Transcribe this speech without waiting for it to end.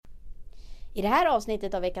I det här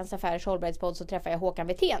avsnittet av Veckans Affärers hållbarhetspodd så träffar jag Håkan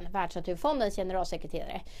Wirtén, Världsnaturfondens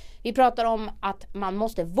generalsekreterare. Vi pratar om att man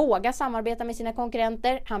måste våga samarbeta med sina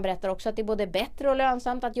konkurrenter. Han berättar också att det är både bättre och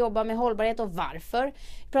lönsamt att jobba med hållbarhet och varför.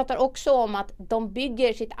 Vi pratar också om att de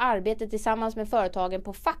bygger sitt arbete tillsammans med företagen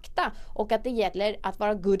på fakta och att det gäller att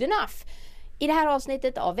vara good enough. I det här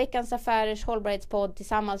avsnittet av Veckans Affärers hållbarhetspodd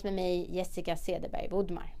tillsammans med mig, Jessica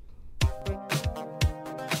Cederberg-Woodmar.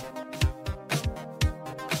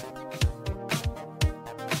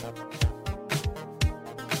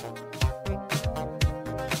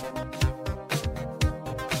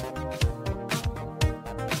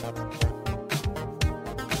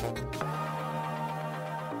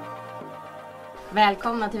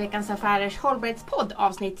 Välkomna till Veckans Affärers hållbarhetspodd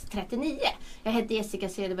avsnitt 39. Jag heter Jessica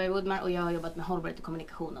Cederberg-Woodmar och jag har jobbat med hållbarhet och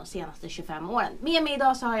kommunikation de senaste 25 åren. Med mig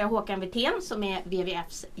idag så har jag Håkan Wirtén som är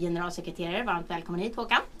WWFs generalsekreterare. Varmt välkommen hit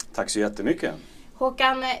Håkan. Tack så jättemycket.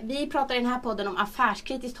 Håkan, vi pratar i den här podden om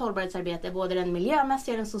affärskritiskt hållbarhetsarbete, både den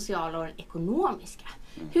miljömässiga, den sociala och den ekonomiska.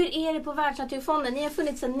 Hur är det på Världsnaturfonden? Ni har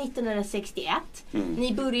funnits sedan 1961.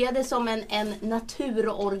 Ni började som en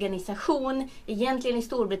naturorganisation, egentligen i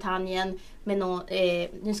Storbritannien. Med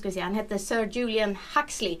nu ska vi se, han hette Sir Julian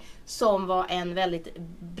Huxley som var en väldigt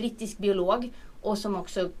brittisk biolog och som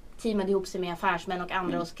också teamade ihop sig med affärsmän och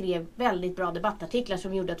andra och skrev väldigt bra debattartiklar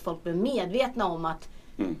som gjorde att folk blev medvetna om att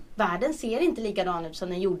världen ser inte likadan ut som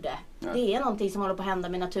den gjorde. Ja. Det är någonting som håller på att hända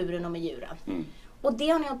med naturen och med djuren. Och det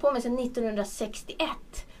har ni hållit på med sedan 1961.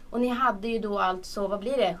 Och ni hade ju då alltså, vad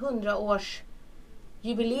blir det? 100-års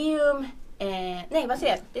jubileum. Nej, vad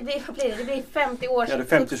säger jag? Det blir 50 års... Ja,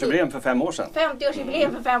 det är 50-årsjubileum för 5 år sedan.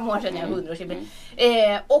 50-årsjubileum för 5 år sedan, ja,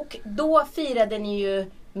 100-årsjubileum. Och då firade ni ju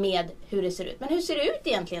med hur det ser ut. Men hur ser det ut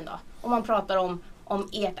egentligen då? Om man pratar om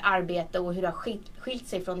ert arbete och hur det har skilt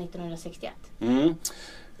sig från 1961.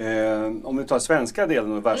 Om vi tar svenska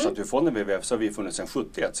delen av Världsnaturfonden WWF så har vi funnits sedan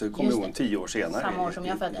 71, så det kommer ihåg 10 år senare. Samma år som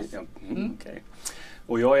jag föddes. Okay.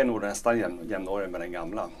 Och jag är nog nästan jämnårig med den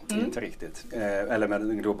gamla, inte riktigt. Eller med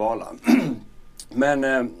den globala. Men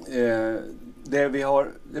det vi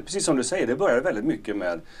har, det är precis som du säger, det började väldigt mycket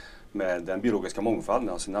med den biologiska mångfalden,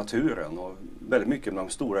 alltså naturen. Och väldigt mycket med de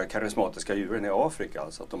stora karismatiska djuren i Afrika.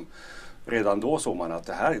 Alltså att redan då såg man att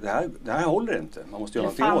det här håller inte. Man måste göra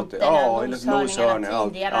någonting åt det. Ja, noshörningarna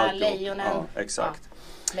tidigare, lejonen. Ja, exakt.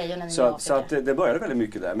 Ja, lejonen i så att det började väldigt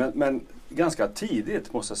mycket där. Men ganska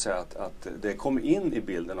tidigt måste jag säga att det kom in i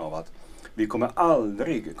bilden av att vi kommer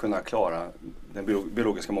aldrig kunna klara den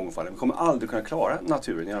biologiska mångfalden. Vi kommer aldrig kunna klara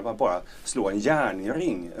naturen genom att bara slå en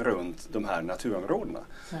järnring runt de här naturområdena.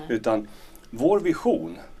 Nej. Utan vår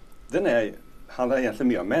vision, handlar egentligen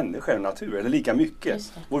mer om människor än natur, eller lika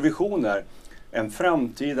mycket. Vår vision är en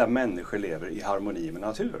framtid där människor lever i harmoni med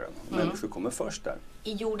naturen. Människor kommer först där.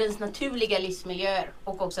 I jordens naturliga livsmiljöer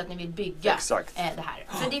och också att ni vill bygga det här.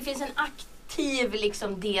 För det finns en aktiv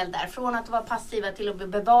del där. Från att vara passiva till att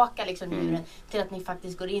bevaka djuren till att ni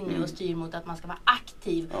faktiskt går in nu och styr mot att man ska vara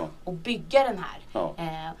aktiv och bygga den här. Ja.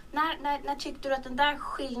 När tyckte du att den där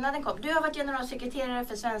skillnaden kom? Du har varit generalsekreterare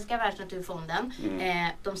för Svenska Världsnaturfonden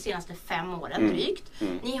de senaste 5 åren drygt.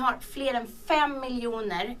 Ni har fler än 5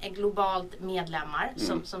 miljoner globalt medlemmar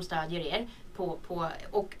som stödjer er.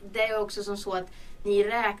 Och det är också som så att ni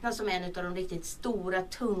räknas som en av de riktigt stora,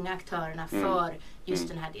 tunga aktörerna för just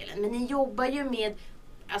den här delen. Men ni jobbar ju med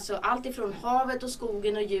allt ifrån havet och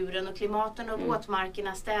skogen och djuren och klimaten och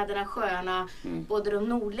våtmarkerna, städerna, sjöarna, både de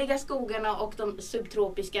nordliga skogarna och de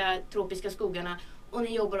tropiska skogarna. Och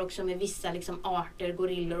ni jobbar också med vissa arter,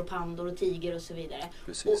 gorillor och pandor och tiger och så vidare.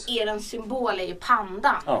 Precis. Och er symbol är ju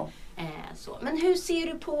pandan. Ja. Men hur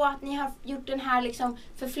ser du på att ni har gjort den här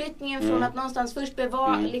förflyttningen från att någonstans först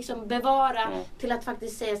bevara till att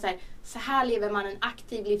faktiskt säga så här lever man en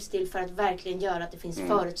aktiv livsstil för att verkligen göra att det finns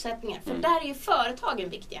förutsättningar. För där är ju företagen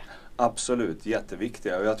viktiga. Absolut,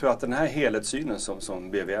 jätteviktiga. Och jag tror att den här helhetssynen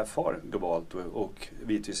som WWF har globalt och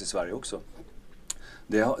givetvis i Sverige också,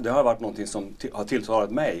 det har varit någonting som har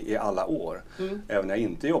tilltalat mig i alla år. Även när jag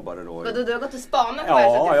inte jobbade då. Du har gått och spanat på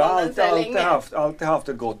jag har alltid haft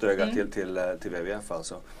ett gott öga till WWF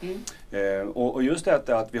alltså. Och just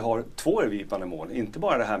detta att vi har 2 övergripande mål. Inte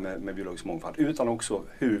bara det här med biologisk mångfald utan också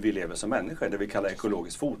hur vi lever som människor. Det vi kallar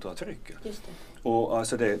ekologiskt fotavtryck. Just det. Och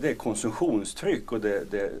alltså det är konsumtionstryck och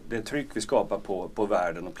det är tryck vi skapar på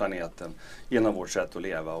världen och planeten genom vårt sätt att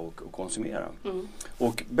leva och konsumera.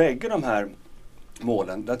 Och bägge de här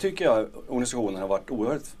målen, där tycker jag organisationen har varit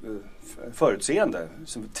oerhört förutseende,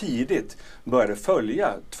 som tidigt började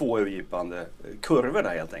följa 2 övergripande kurvor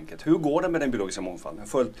där helt enkelt. Hur går det med den biologiska mångfalden?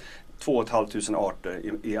 Jag har följt 2 500 arter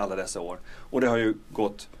i alla dessa år och det har ju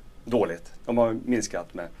gått dåligt. De har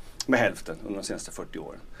minskat med med hälften under de senaste 40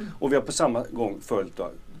 åren. Och vi har på samma gång följt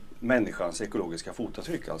då människans ekologiska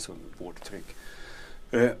fotavtryck, alltså vårt tryck.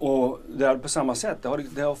 Och det är på samma sätt,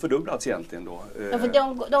 det har fördubblats egentligen då. Ja, för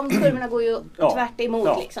de kurvorna går ju tvärt emot.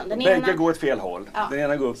 Ja. Liksom. Bägge går åt fel håll. Ja. Den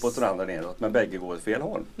ena går uppåt och den andra neråt, men bägge går åt fel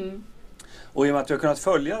håll. Och i och med att vi har kunnat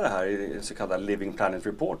följa det här i så kallad Living Planet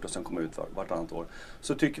Report som kommer ut vartannat år,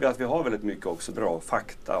 så tycker vi att vi har väldigt mycket också bra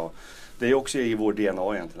fakta. Och det är också i vår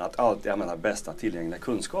DNA egentligen att alltid använda bästa tillgängliga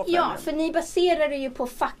kunskap. Ja, för ni baserar det ju på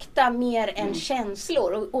fakta mer än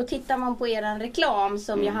känslor. Och tittar man på er reklam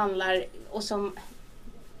som ju handlar och som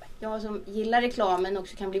jag som gillar reklamen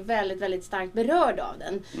också kan bli väldigt, väldigt starkt berörd av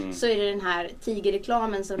den. Så är det den här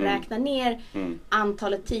tigerreklamen som räknar ner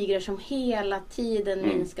antalet tigrar som hela tiden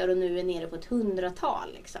minskar och nu är nere på ett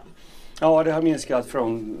 100-tal. Liksom. Ja, det har minskat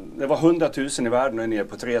från, det var 100 000 i världen och är nere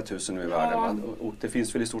på 3 000 nu i världen. Och det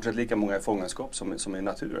finns väl i stort sett lika många i fångenskap som i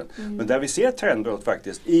naturen. Men där vi ser trendbrott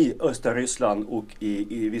faktiskt i östra Ryssland och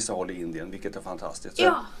i vissa håll i Indien, vilket är fantastiskt.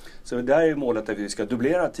 Så där är målet att vi ska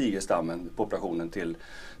dubblera tigerstammen, populationen till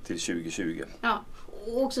 2020. Ja.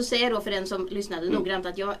 Och också säga då för den som lyssnade noggrant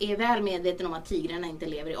att jag är väl medveten om att tigrarna inte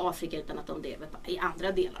lever i Afrika utan att de lever i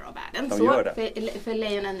andra delar av världen. De gör det. För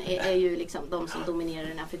lejonen är ju liksom de som dominerar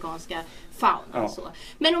den afrikanska faunan. Så.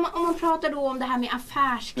 Men om man pratar då om det här med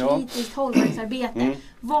affärskritiskt hållbarhetsarbete.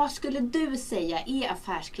 Vad skulle du säga är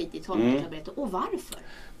affärskritiskt hållbarhetsarbete och varför?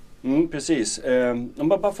 Precis. Om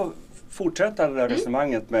man bara får fortsätta det där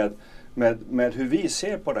resonemanget med hur vi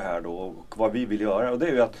ser på det här då och vad vi vill göra. Och det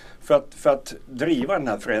är ju att för att driva den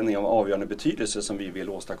här förändringen av avgörande betydelse som vi vill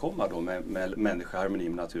åstadkomma då med människoharmoni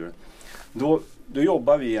med naturen. Då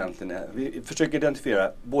jobbar vi egentligen, vi försöker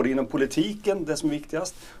identifiera både inom politiken det som är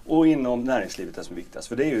viktigast och inom näringslivet det som är viktigast.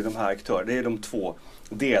 För det är ju de här aktörerna, det är de två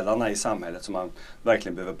delarna i samhället som man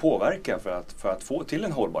verkligen behöver påverka för att få till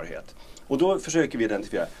en hållbarhet. Och då försöker vi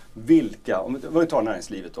identifiera om vi tar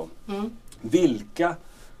näringslivet då. Vilka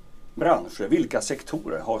branscher, vilka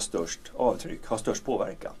sektorer har störst avtryck, har störst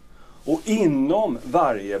påverkan? Och inom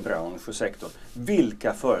varje bransch och sektor,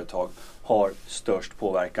 vilka företag har störst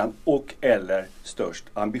påverkan och eller störst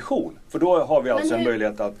ambition? För då har vi alltså en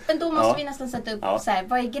möjlighet att... Men då måste vi nästan sätta upp så här,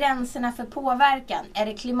 vad är gränserna för påverkan? Är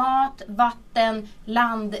det klimat, vatten,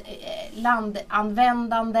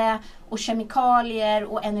 landanvändande och kemikalier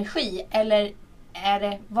och energi? Eller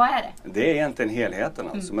vad är det? Det är egentligen helheten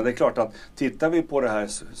alltså. Men det är klart att tittar vi på det här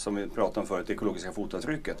som vi pratade om förut, det ekologiska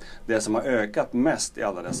fotavtrycket. Det som har ökat mest i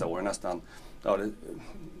alla dessa år, nästan,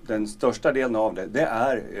 den största delen av det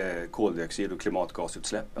är koldioxid och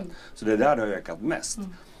klimatgasutsläppen. Så det är där det har ökat mest.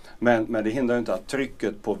 Men det hindrar inte att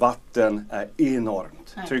trycket på vatten är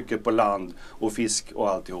enormt. Trycket på land och fisk och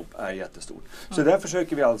alltihop är jättestort. Så där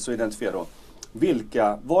försöker vi alltså identifiera då,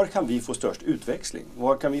 var kan vi få störst utväxling?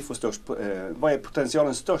 Vad är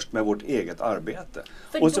potentialen störst med vårt eget arbete?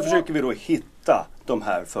 Och så försöker vi då hitta de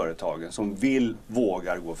här företagen som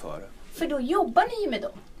vågar gå före. För då jobbar ni ju med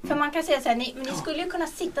dem. För man kan säga så här, ni skulle ju kunna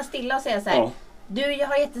sitta stilla och säga så här, du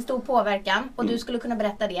har jättestor påverkan och du skulle kunna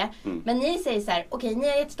berätta det. Men ni säger så här, okej, ni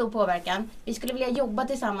har jättestor påverkan, vi skulle vilja jobba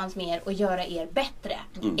tillsammans med er och göra er bättre.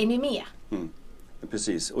 Är ni med?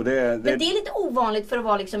 Precis. Och men det är lite ovanligt för att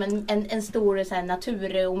vara liksom en stor så här,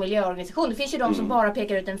 natur- och miljöorganisation. Det finns ju de som bara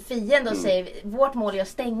pekar ut en fiende och säger vårt mål är att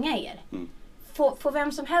stänga er. Får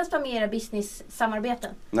vem som helst vara med i era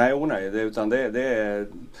business-samarbeten? Nej, utan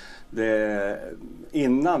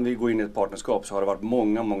innan vi går in i ett partnerskap så har det varit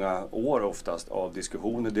många år oftast av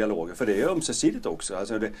diskussioner och dialoger. För det är ömsesidigt också.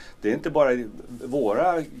 Alltså det är inte bara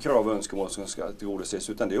våra krav och önskemål som ska tillgodoses,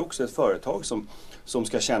 utan det är också ett företag som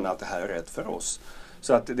ska känna att det här är rätt för oss.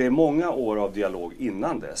 Så att det är många år av dialog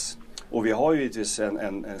innan dess. Och vi har ju givetvis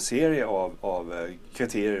en serie av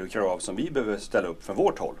kriterier och krav som vi behöver ställa upp från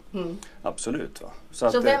vårt håll. Absolut. Va?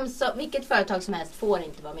 Så vilket företag som helst får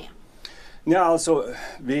inte vara med? Ja, alltså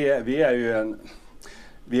vi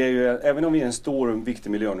är ju även om vi är en stor och viktig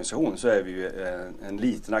miljöorganisation så är vi ju en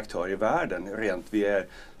liten aktör i världen. Vi är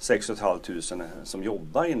 6 500 som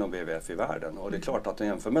jobbar inom WWF i världen. Och det är klart att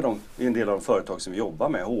jämför med en del av de företag som vi jobbar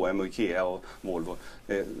med, H&M och Ikea och Volvo,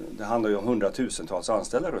 det handlar ju om 100,000-tals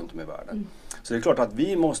anställda runt om i världen. Så det är klart att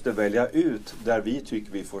vi måste välja ut där vi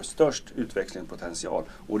tycker vi får störst utvecklingspotential.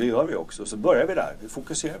 Och det gör vi också. Så börjar vi där,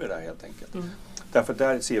 fokuserar vi där helt enkelt. Därför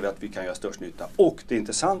där ser vi att vi kan göra störst nytta. Och det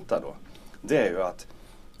intressanta då, det är ju att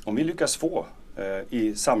om vi lyckas få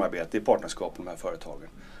i samarbete, i partnerskap med de här företagen,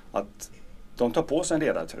 att de tar på sig en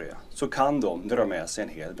ledartröja, så kan de dra med sig en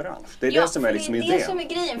hel bransch. Det är det som är liksom idén. Det är det som är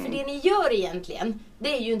grejen, för det ni gör egentligen,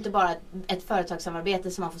 det är ju inte bara ett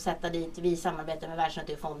företagssamarbete som man får sätta dit, vi samarbetar med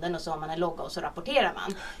Världsnaturfonden och så har man en logga och så rapporterar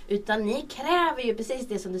man. Utan ni kräver ju precis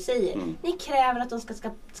det som du säger. Ni kräver att de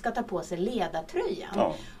ska ta på sig ledartröjan.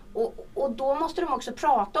 Ja. Och då måste de också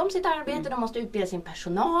prata om sitt arbete, de måste utbilda sin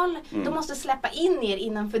personal, de måste släppa in er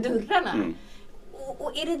innanför dörrarna.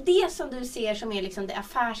 Och är det som du ser som är liksom det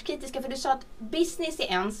affärskritiska? För du sa att business är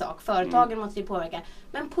en sak, företagen måste ju påverka.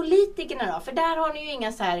 Men politikerna då? För där har ni ju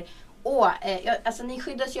inga så här... alltså ni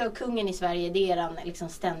skyddas ju av kungen i Sverige, det är eran liksom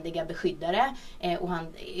ständiga beskyddare. Och han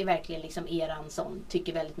är verkligen liksom eran som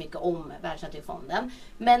tycker väldigt mycket om Världsnaturfonden.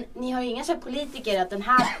 Men ni har ju inga så här politiker att den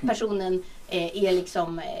här personen är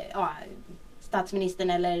liksom... statsministern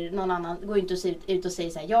eller någon annan går inte ut och säger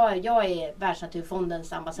så här, jag är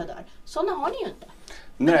Världsnaturfondens ambassadör. Sådana har ni ju inte.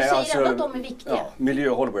 Men nej, du säger ändå att de är viktiga. Ja, miljö-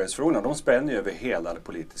 och hållbarhetsfrågorna, de spänner över hela det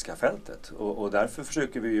politiska fältet. Och därför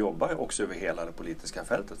försöker vi jobba också över hela det politiska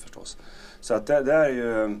fältet förstås. Så att det är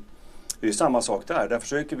ju samma sak där. Där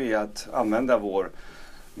försöker vi att använda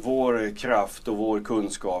vår kraft och vår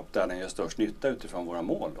kunskap där den gör störst nytta utifrån våra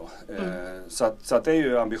mål. Då. Så att det är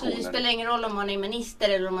ju ambitionen. Så det spelar ingen roll om man är minister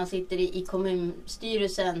eller om man sitter i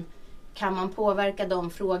kommunstyrelsen. Kan man påverka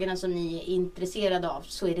de frågorna som ni är intresserade av,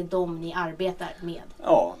 så är det de ni arbetar med.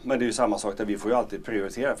 Ja, men det är ju samma sak där, vi får ju alltid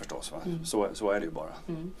prioritera förstås. Va? Så är det ju bara.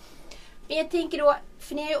 Men jag tänker då,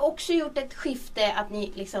 för ni har ju också gjort ett skifte att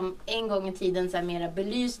ni liksom en gång i tiden så här mera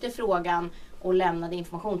belyste frågan och lämnade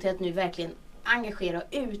information till att nu verkligen engagera och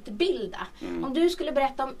utbilda. Om du skulle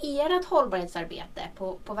berätta om ert hållbarhetsarbete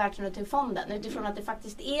på Världsnaturfonden utifrån att det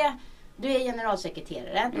faktiskt är, du är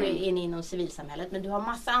generalsekreterare, du är inne inom civilsamhället, men du har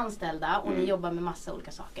massa anställda och ni jobbar med massa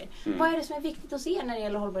olika saker. Vad är det som är viktigt att se när det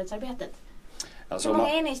gäller hållbarhetsarbetet? Alltså, hur många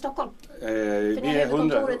är ni i Stockholm? För ni är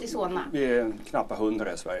huvudkontoret i Solna. Vi är knappt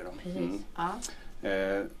 100 i Sverige. Då. Precis. Ja.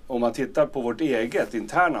 Om man tittar på vårt eget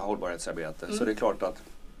interna hållbarhetsarbete så är det klart att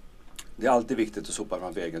det är alltid viktigt att sopa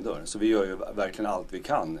framför egen dörr. Så vi gör ju verkligen allt vi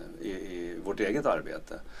kan i vårt eget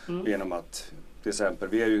arbete. Genom att till exempel,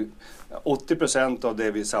 vi är ju 80% av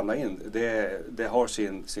det vi samlar in, det har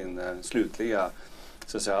sin slutliga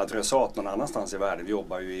så att säga, adressat någon annanstans i världen. Vi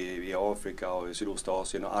jobbar ju i Afrika och i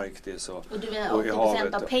Sydostasien och Arktis och du menar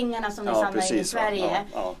 80% av pengarna som ni samlar in i Sverige,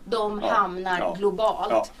 de hamnar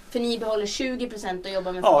globalt. Ja. För ni behåller 20% och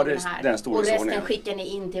jobbar med frågorna här. Och resten skickar ni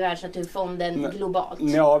in till Världsnaturfonden globalt.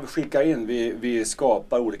 Ja, vi skickar in. Vi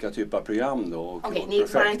skapar olika typer av program då. Okej, ni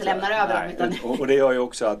bara inte lämnar över dem. Utan... Och det gör ju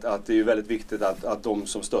också att det är väldigt viktigt att de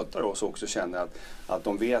som stöttar oss också känner att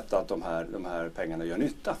de vet att de här pengarna gör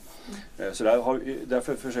nytta. Så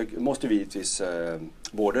därför måste vi givetvis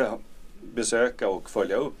både besöka och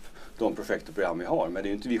följa upp de projekt och program vi har. Men det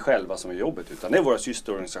är ju inte vi själva som gör jobbet, utan det är våra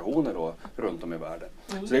systerorganisationer då, runt om i världen.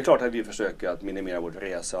 Så det är klart att vi försöker att minimera vårt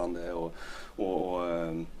resande och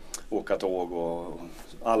åka tåg och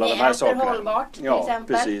alla de här sakerna. Hållbart till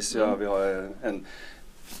exempel. Precis. Ja,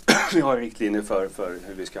 vi har riktlinjer för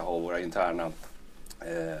hur vi ska ha våra interna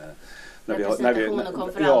representation och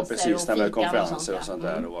konferenser. Ja, precis. När vi har konferenser och sånt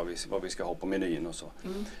där och vad vi ska ha på menyn och så.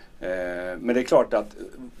 Men det är klart att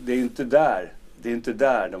det är inte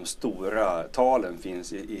där de stora talen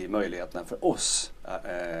finns i möjligheterna för oss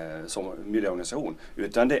som miljöorganisation.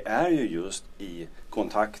 Utan det är ju just i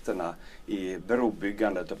kontakterna, i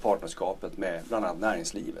brobyggandet och partnerskapet med bland annat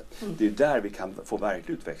näringslivet. Det är där vi kan få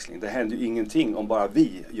verklig utväxling. Det händer ju ingenting om bara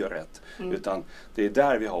vi gör rätt. Utan det är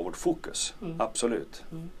där vi har vårt fokus. Absolut.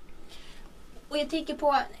 Och jag tänker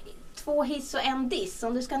på 2 hiss och en diss.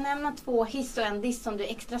 Om du ska nämna 2 hiss och en diss som du är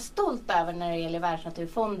extra stolt över när det gäller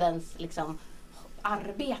Världsnaturfondens liksom,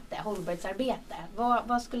 hållbarhetsarbete.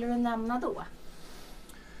 Vad skulle du nämna då?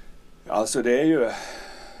 Alltså det är ju...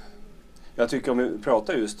 Jag tycker om vi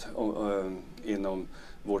pratar just inom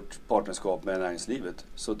vårt partnerskap med näringslivet,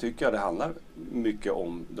 så tycker jag det handlar mycket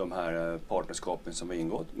om de här partnerskapen som har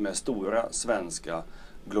ingått med stora svenska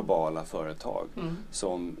globala företag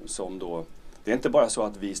som då... Det är inte bara så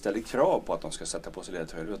att vi ställer krav på att de ska sätta på sig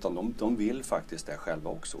ledartröjor, utan de vill faktiskt det själva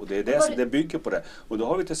också. Och det är det bygger på det. Och då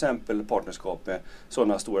har vi till exempel partnerskap med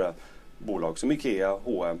sådana stora bolag som Ikea,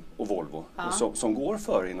 H&M och Volvo och som går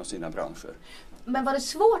före inom sina branscher. Men var det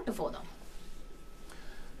svårt att få dem?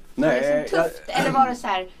 Nej. Var det så tufft? Eller var det så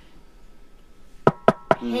här...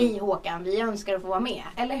 Hej Håkan, vi önskar att få vara med.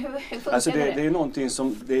 Eller hur funkar alltså det är någonting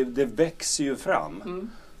som... Det växer ju fram.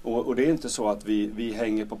 Och det är inte så att vi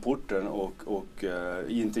hänger på porten och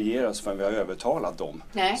inte ger oss förrän vi har övertalat dem.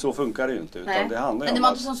 Nej. Så funkar det ju inte. Utan det handlar men det var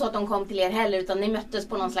inte som så att de kom till er heller, utan ni möttes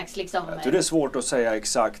på någon slags liksom... Jag tror det är svårt att säga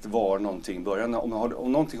exakt var någonting börjar.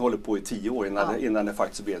 Om någonting håller på i 10 år innan det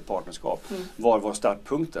faktiskt blir ett partnerskap. Var var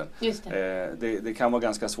startpunkten? Just det. Det kan vara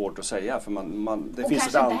ganska svårt att säga. För det och finns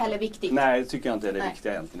kanske inte heller viktigt. Nej, det tycker jag inte är det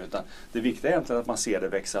viktiga egentligen. Utan det viktiga är egentligen att man ser det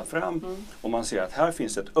växa fram. Och man ser att här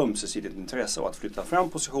finns ett ömsesidigt intresse av att flytta fram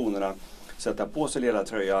positionerna, sätta på sig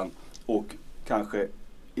ledartröjan och kanske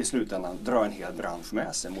i slutändan dra en hel bransch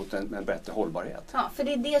med sig mot en bättre hållbarhet. Ja, för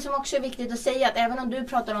det är det som också är viktigt att säga, att även om du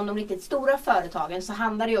pratar om de riktigt stora företagen så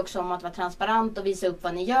handlar det ju också om att vara transparent och visa upp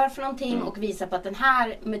vad ni gör för någonting och visa på att den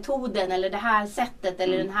här metoden eller det här sättet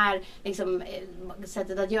eller den här liksom,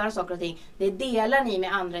 sättet att göra saker och ting, det delar ni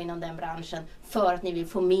med andra inom den branschen för att ni vill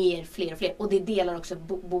få med fler och fler. Och det delar också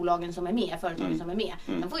bolagen som är med, företagen som är med.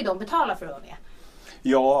 Sen får ju de betala för att vara med.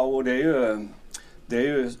 Ja, och det är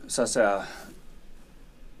ju så att säga,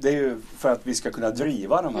 det är ju för att vi ska kunna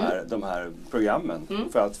driva de här programmen.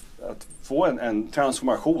 För att få en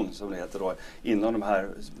transformation, som det heter då, inom de här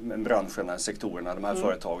branscherna, sektorerna, de här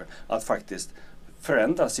företagen. Att faktiskt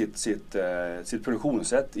förändra sitt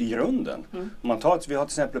produktionssätt i grunden. Vi har till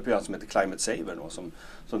exempel ett program som heter Climate Saver då, som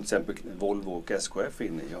till exempel Volvo och SKF är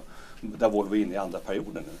inne i. Och där Volvo är inne i andra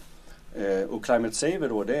perioden nu. Och Climate Saver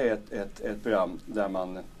då, det är ett program där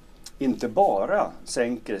man inte bara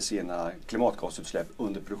sänker sina klimatgasutsläpp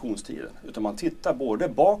under produktionstiden, utan man tittar både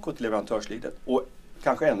bakåt i leverantörsledet och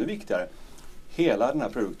kanske ännu viktigare, hela den här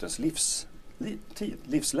produktens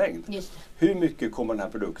livslängd. Hur mycket kommer den här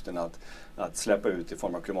produkten att släppa ut i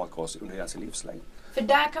form av klimatgas under hela sin livslängd? För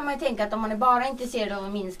där kan man ju tänka att om man är bara intresserad av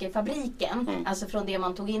att minska i fabriken, alltså från det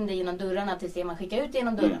man tog in det genom dörrarna till det man skickar ut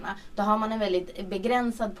genom dörrarna, då har man en väldigt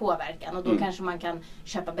begränsad påverkan och då kanske man kan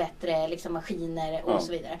köpa bättre liksom, maskiner och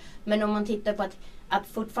så vidare. Men om man tittar på att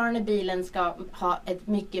fortfarande bilen ska ha ett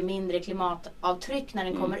mycket mindre klimatavtryck när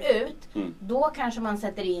den kommer ut, då kanske man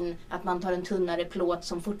sätter in att man tar en tunnare plåt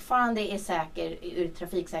som fortfarande är säker ur ett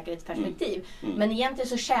trafiksäkerhetsperspektiv. Men egentligen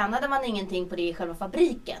så tjänade man ingenting på det i själva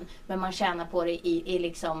fabriken, men man tjänar på det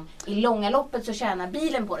i långa loppet, så tjänar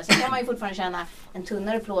bilen på det. Så kan man ju fortfarande tjäna en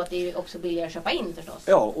tunnare plåt, är ju också billigare att köpa in förstås.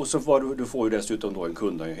 Ja, och så du får ju dessutom då en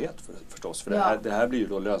kundnöjdhet förstås. För det här blir ju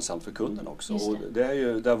då lönsamt för kunden också. Och det är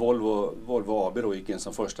ju där Volvo AB då gick in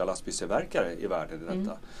som första lastbilstillverkare i världen i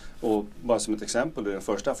detta. Och bara som ett exempel, i den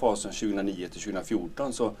första fasen 2009 till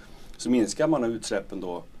 2014 så minskar man utsläppen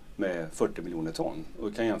då med 40 miljoner ton. Och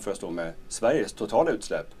det kan jämföras då med Sveriges totala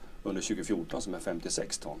utsläpp under 2014 som är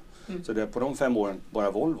 56 ton. Så det är på de 5 åren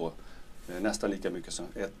bara Volvo nästan lika mycket som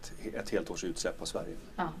ett helt års utsläpp på Sverige.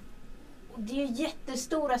 Ja. Det är ju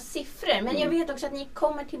jättestora siffror, men jag vet också att ni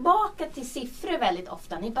kommer tillbaka till siffror väldigt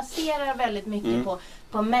ofta. Ni baserar väldigt mycket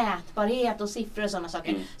på mätbarhet och siffror och sådana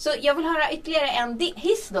saker. Så jag vill höra ytterligare en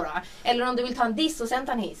hiss då. Eller om du vill ta en diss och sen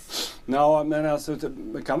ta en hiss. Ja, men alltså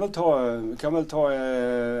kan väl ta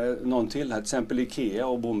någon till här. Till exempel IKEA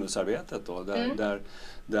och bomullsarbetet då.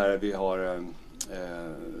 Där vi har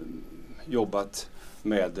jobbat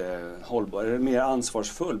med mer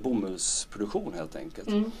ansvarsfull bomullsproduktion helt enkelt.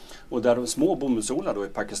 Och där de små bomullsodlarna då i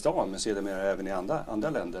Pakistan, men sedermera även i andra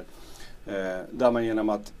länder, där man genom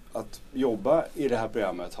att jobba i det här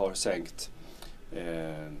programmet har sänkt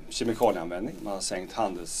kemikalieanvändning, man har sänkt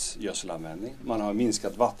handelsgödselanvändning, man har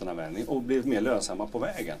minskat vattenanvändning och blivit mer lönsamma på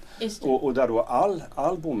vägen. Och där då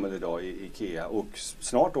all bomull idag i IKEA och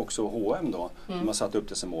snart också H&M då, som har satt upp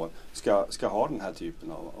det som mål, ska ha den här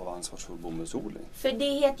typen av ansvarsfull bomullsodling. För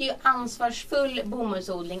det heter ju ansvarsfull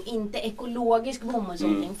bomullsodling, inte ekologisk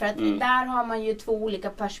bomullsodling. För att där har man ju 2 olika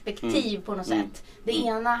perspektiv på något sätt. Det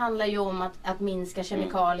ena handlar ju om att minska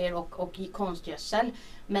kemikalier och konstgödsel.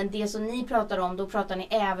 Men det som ni pratar om, då pratar ni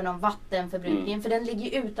även om vattenförbrukningen. För den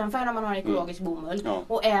ligger utanför när man har ekologisk bomull. Ja.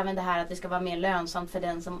 Och även det här att det ska vara mer lönsamt för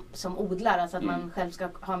den som odlar. Alltså att man själv ska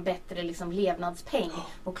ha en bättre liksom, levnadspeng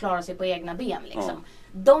och klara sig på egna ben. Liksom. Ja.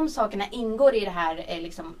 De sakerna ingår i det här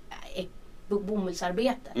liksom,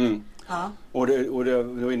 bomullsarbetet. Ja. Och du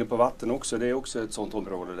var inne på vatten också. Det är också ett sånt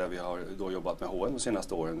område där vi har då jobbat med H&M de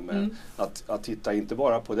senaste åren. Med att titta inte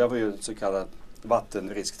bara på, det var ju en så kallad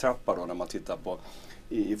vattenrisktrappa då, när man tittar på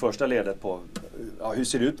i första ledet på hur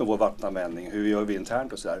ser det ut med vår vattenanvändning, hur gör vi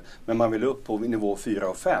internt och sådär. Men man vill upp på nivå 4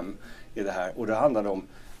 och 5 i det här. Och det handlar om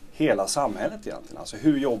hela samhället egentligen. Alltså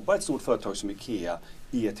hur jobbar ett stort företag som IKEA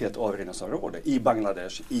i ett helt avrinningsområde i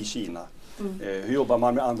Bangladesh, i Kina. Hur jobbar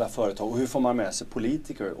man med andra företag och hur får man med sig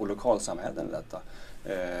politiker och lokalsamhällen i detta.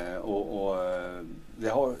 det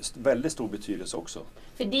har väldigt stor betydelse också.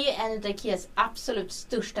 För det är en av Ikeas absolut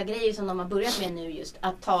största grejer som de har börjat med nu, just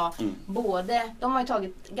att ta både, de har ju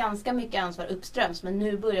tagit ganska mycket ansvar uppströms, men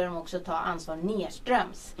nu börjar de också ta ansvar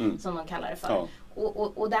nerströms, som de kallar det för. Ja.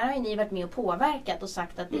 Och där har ju ni varit med och påverkat och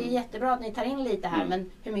sagt att det är jättebra att ni tar in lite här,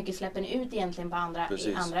 men hur mycket släpper ni ut egentligen på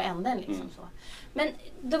i andra änden? Liksom så. Men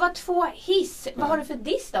det var 2 hiss. Vad har du för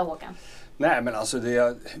diss då, Håkan? Nej, men alltså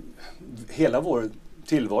hela vår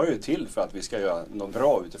tillvaro är till för att vi ska göra något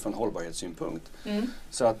bra utifrån hållbarhetssynpunkt.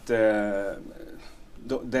 Så att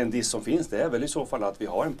den diss som finns, det är väl i så fall att vi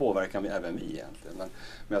har en påverkan även vi egentligen. Men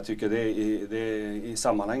jag tycker i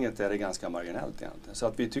sammanhanget är det ganska marginellt egentligen. Så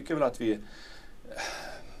att vi tycker väl att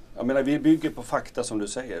vi bygger på fakta som du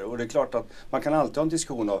säger. Och det är klart att man kan alltid ha en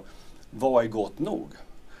diskussion av vad är gott nog.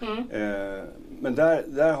 Men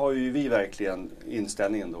där har ju vi verkligen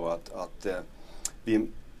inställningen då att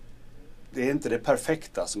det är inte det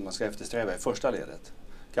perfekta som man ska eftersträva i första ledet.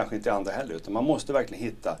 Kanske inte i andra heller, utan man måste verkligen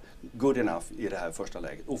hitta good enough i det här första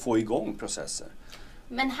läget och få igång processer.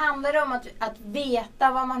 Men handlar det om att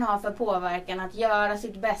veta vad man har för påverkan, att göra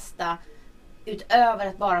sitt bästa utöver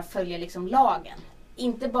att bara följa liksom lagen?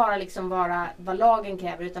 Inte bara liksom vad lagen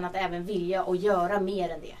kräver, utan att även vilja och göra mer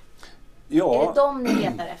än det. Ja, är det de ni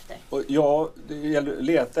letar efter? Ja, det gäller att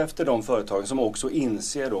leta efter de företag som också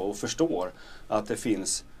inser då och förstår att det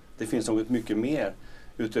finns något mycket mer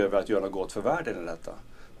utöver att göra något gott för världen i detta.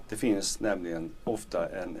 Det finns nämligen ofta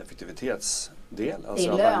en effektivitetsdel.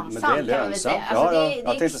 Alltså det är lönsamt, kan vi säga. Alltså det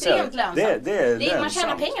är extremt lönsamt. Man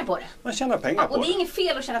tjänar pengar på det. Man tjänar pengar på det. Och det är inget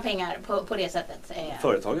fel att tjäna pengar på det sättet.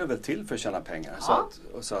 Företag är väl till för att tjäna pengar. Ja.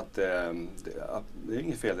 Så att det är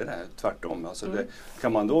inget fel i det, tvärtom. Alltså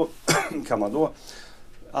kan man då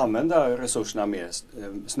använda resurserna mer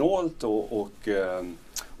snålt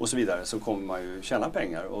och så vidare, så kommer man ju tjäna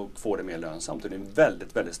pengar och få det mer lönsamt. Och det är en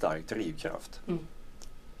väldigt, väldigt stark drivkraft.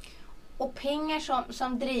 Och pengar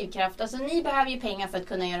som drivkraft, alltså ni behöver ju pengar för att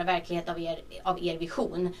kunna göra verklighet av er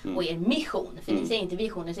vision och er mission. För ni säger inte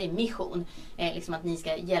vision, ni säger mission. Liksom att ni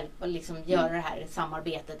ska hjälpa, liksom göra det här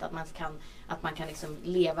samarbetet, att man kan liksom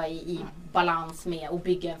leva i balans med och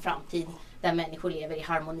bygga en framtid där människor lever i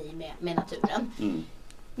harmoni med naturen.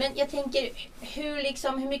 Men jag tänker,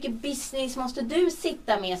 hur mycket business måste du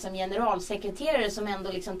sitta med som generalsekreterare som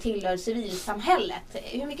ändå liksom tillhör civilsamhället?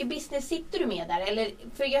 Hur mycket business sitter du med där? Eller,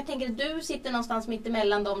 för jag tänker att du sitter någonstans mitt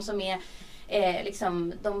emellan de som är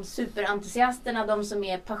liksom de superentusiasterna, de som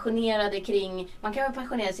är passionerade kring, man kan vara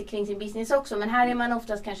passionerad sig kring sin business också, men här är man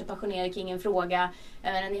oftast kanske passionerad kring en fråga.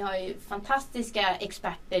 Ni har ju fantastiska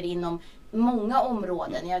experter inom många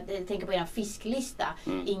områden. Jag tänker på er fisklista.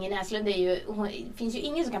 Inger Näslund finns ju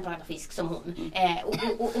ingen som kan prata fisk som hon.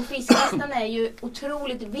 Och fisklistan är ju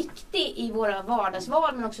otroligt viktig i våra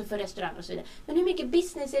vardagsval, men också för restauranger och så vidare. Men hur mycket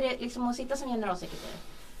business är det liksom att sitta som generalsekreterare?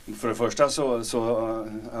 För det första så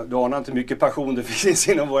du anar inte mycket passion det finns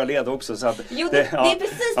inom våra led också. Så att jo, det är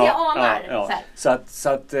precis det jag anar.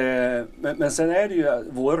 Men sen är det ju,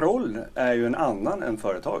 vår roll är ju en annan än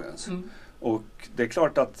företagens. Och det är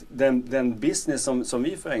klart att den business som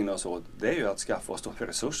vi får ägna oss åt, det är ju att skaffa oss de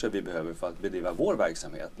resurser vi behöver för att bedriva vår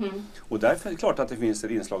verksamhet. Och därför är det klart att det finns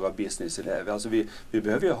ett inslag av business i det. Alltså vi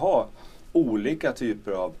behöver ju ha olika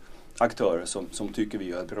typer av aktörer som tycker vi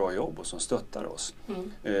gör ett bra jobb och som stöttar oss.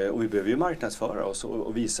 Och vi behöver ju marknadsföra oss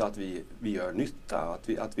och visa att vi gör nytta,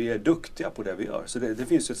 att vi är duktiga på det vi gör. Så det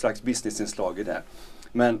finns ju ett slags businessinslag i det.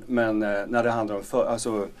 Men när det handlar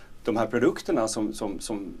om de här produkterna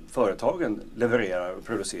som företagen levererar och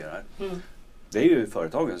producerar, det är ju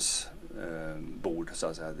företagens bord så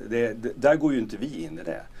att säga. Där går ju inte vi in i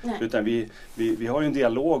det. Nej. Utan vi har ju en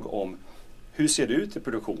dialog om hur ser det ut i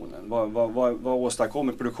produktionen? Vad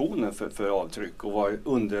åstadkommer produktionen för avtryck? Och vad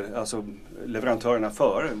leverantörerna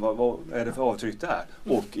före, vad är det för avtryck där?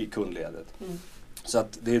 Och i kundledet. Så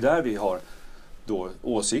att det är där vi har då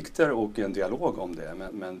åsikter och en dialog om det.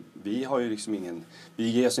 Men vi har ju liksom vi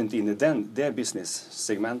ger oss inte in i det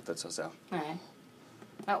business-segmentet så att säga. Nej.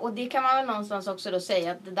 Ja, och det kan man väl någonstans också då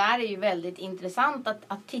säga att det där är ju väldigt intressant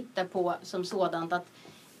att titta på som sådant. Att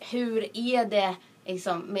hur är det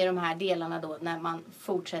liksom med de här delarna då när man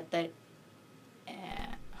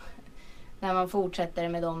fortsätter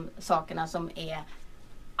med de sakerna som är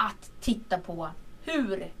att titta på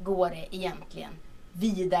hur går det egentligen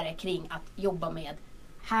vidare kring att jobba med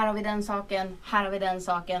här har vi den saken, här har vi den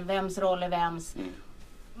saken, vems roll är vems.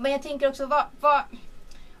 Men jag tänker också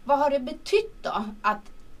vad har det betytt då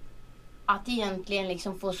att egentligen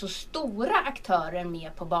liksom få så stora aktörer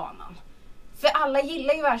med på banan? För alla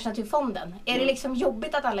gillar ju Världsnaturfonden. Är det liksom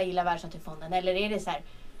jobbigt att alla gillar Världsnaturfonden? Eller är det så här?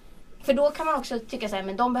 För då kan man också tycka så här,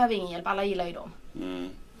 men de behöver ingen hjälp. Alla gillar ju dem.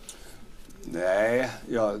 Nej,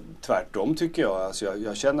 tvärtom tycker jag. Alltså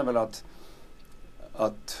jag känner väl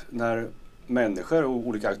att när människor och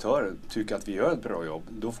olika aktörer tycker att vi gör ett bra jobb,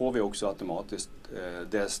 då får vi också automatiskt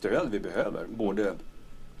det stöd vi behöver.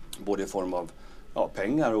 Både i form av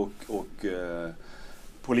pengar och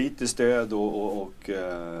politiskt stöd och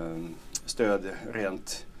stöd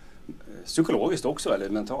rent psykologiskt också, eller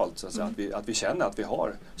mentalt. Så att, säga. Att vi känner att vi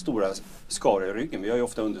har stora skaror i ryggen. Vi har ju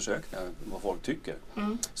ofta undersökningar vad folk tycker.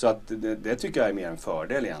 Så att det tycker jag är mer en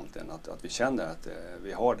fördel egentligen. Att vi känner att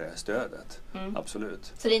vi har det stödet.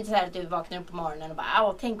 Absolut. Så det är inte så här att du vaknar upp på morgonen och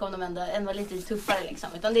bara tänk om de ändå var lite tuffare liksom.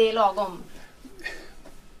 Utan det är lagom.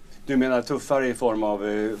 Du menar tuffare i form av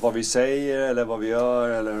vad vi säger eller vad vi gör?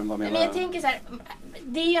 Eller vad menar? Men jag tänker så här,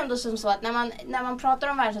 det är ju ändå som så att när man pratar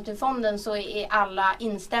om Världsnaturfonden så är alla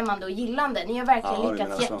instämmande och gillande. Ni har verkligen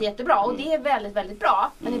lyckats jättebra och det är väldigt, väldigt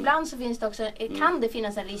bra. Men ibland så finns det också, kan det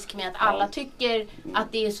finnas en risk med att alla tycker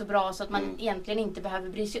att det är så bra så att man egentligen inte behöver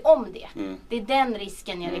bry sig om det. Det är den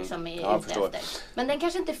risken jag liksom är ute efter. Men den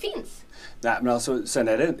kanske inte finns. Nej, men alltså sen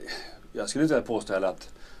är det, jag skulle inte påstå heller att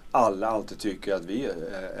alla alltid tycker att vi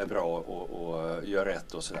är bra och gör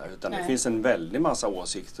rätt och sådär. Utan det finns en väldig massa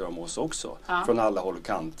åsikter om oss också. Från alla håll och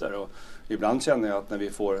kanter. Och ibland känner jag att när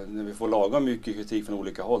vi får lagom mycket kritik från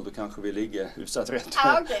olika håll, då kanske vi ligger utsatt rätt.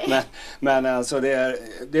 Men alltså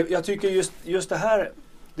jag tycker just det här,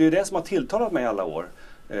 det är det som har tilltalat mig alla år.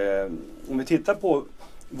 Om vi tittar på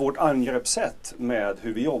vårt angreppssätt med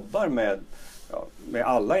hur vi jobbar med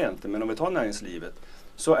alla egentligen, men om vi tar näringslivet,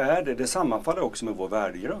 så är det sammanfaller också med vår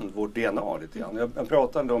värdegrund, vårt DNA lite grann. Jag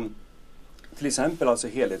pratade om till exempel alltså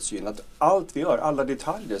helhetssyn, att allt vi gör, alla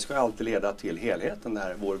detaljer ska alltid leda till helheten, det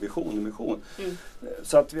här vår vision och mission.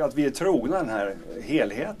 Så att vi är trogna den här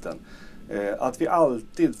helheten. Att vi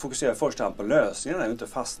alltid fokuserar först hand på lösningarna och inte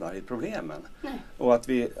fastnar i problemen. Och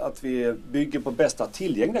att vi bygger på bästa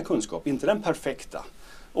tillgängliga kunskap, inte den perfekta.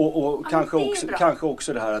 Och kanske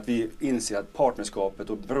också det här att vi inser att partnerskapet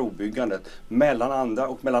och brobyggandet mellan andra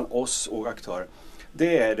och mellan oss och aktörer,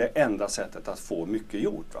 det är det enda sättet att få mycket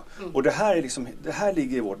gjort. Va? Och det här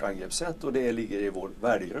ligger i vårt angreppssätt och det ligger i vår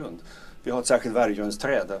värdegrund. Vi har ett särskilt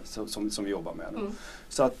värdegrundsträd som vi jobbar med.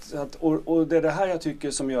 Så och det är det här jag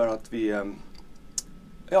tycker som gör att vi...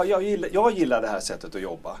 Jag gillar det här sättet att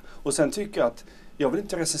jobba. Och sen tycker jag att jag vill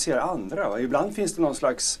inte recensera andra. Va? Ibland finns det någon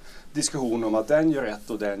slags diskussion om att den gör rätt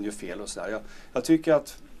och den gör fel och sådär. Jag tycker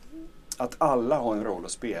att alla har en roll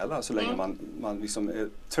att spela så länge man liksom är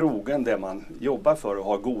trogen det man jobbar för och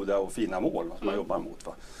har goda och fina mål som man jobbar mot.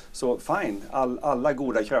 Va? Så fine, alla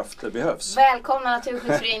goda krafter behövs. Välkomna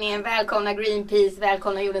Naturskyddsföreningen, välkomna Greenpeace,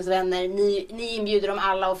 välkomna Jordens vänner. Ni inbjuder dem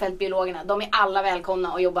alla och fältbiologerna. De är alla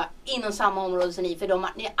välkomna att jobba inom samma område som ni, för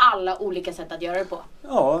ni har alla olika sätt att göra det på.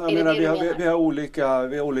 Ja, jag menar, vi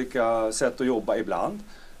har olika sätt att jobba ibland.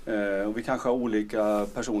 Och vi kanske har olika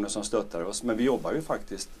personer som stöttar oss, men vi jobbar ju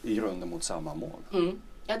faktiskt i grunden mot samma mål.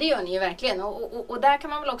 Ja, det gör ni ju verkligen. Och där kan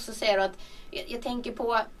man väl också säga att jag tänker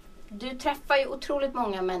på, du träffar ju otroligt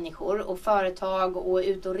många människor och företag och är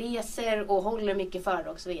ute och reser och håller mycket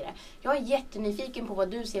föredrag och så vidare. Jag är jättenyfiken på vad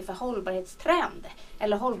du ser för hållbarhetstrend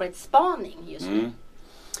eller hållbarhetsspaning just nu.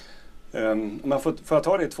 Man får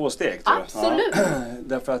ta det i 2 steg. Absolut!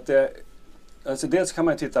 Därför att alltså dels kan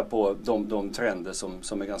man titta på de trender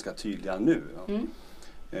som är ganska tydliga nu.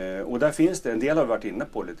 Och där finns det, en del har vi varit inne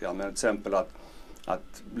på lite grann, men till exempel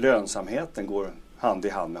att lönsamheten går hand i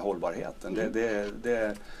hand med hållbarheten.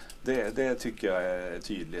 Det tycker jag är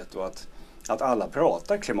tydligt. Och att alla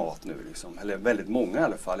pratar klimat nu, liksom, eller väldigt många i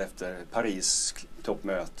alla fall efter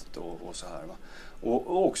Paris-toppmötet och så här. Va?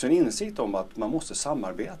 Och också en insikt om att man måste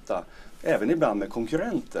samarbeta, även ibland med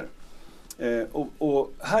konkurrenter.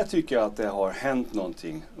 Och här tycker jag att det har hänt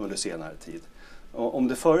någonting under senare tid. Och om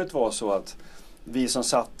det förut var så att vi som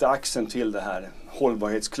satte axeln till det här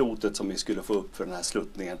hållbarhetsklotet som vi skulle få upp för den här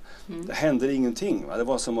sluttningen, det hände ingenting. Va? Det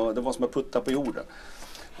var som att putta på jorden.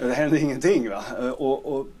 Det hände ingenting. Va?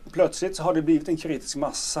 Och plötsligt så har det blivit en kritisk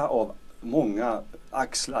massa av många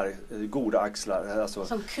axlar, goda axlar, alltså,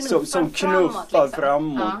 som knuffar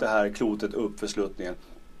framåt det här klotet upp för sluttningen.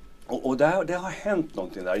 Och det har hänt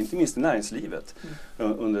någonting där, inte minst i näringslivet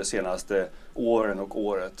under de senaste åren och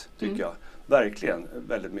året, tycker jag. Verkligen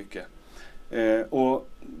väldigt mycket. Och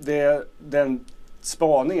den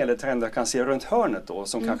spaning eller trend jag kan se runt hörnet då,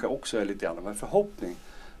 som kanske också är lite grann av en förhoppning,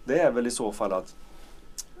 det är väl i så fall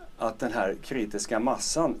att den här kritiska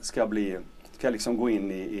massan ska liksom gå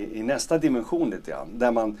in i nästa dimension lite grann,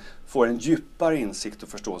 där man får en djupare insikt och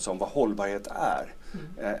förståelse om vad hållbarhet är.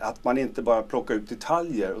 Att man inte bara plockar ut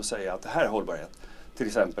detaljer och säger att det här är hållbarhet. Till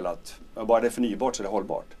exempel att bara det är förnybart så är det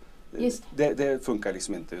hållbart. Det funkar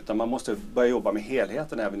liksom inte, utan man måste börja jobba med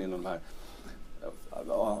helheten även inom de här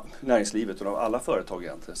näringslivet och alla företag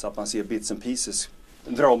egentligen. Så att man ser bits and pieces,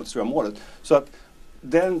 dra mot stora målet. Så att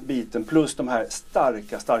den biten plus de här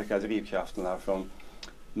starka drivkrafterna från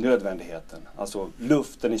nödvändigheten. Alltså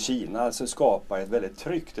luften i Kina alltså skapar ett väldigt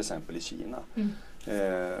tryck till exempel i Kina.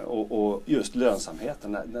 Och just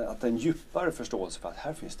lönsamheten, att en djupare förståelse för att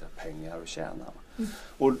här finns det pengar att tjäna.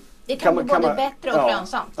 Och det kan bli både bättre och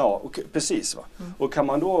lönsamt. Ja, och, precis. Va? Och kan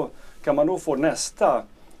man då få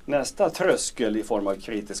nästa tröskel i form av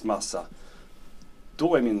kritisk massa,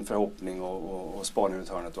 då är min förhoppning och spaning runt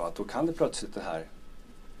hörnet då, att då kan det plötsligt det här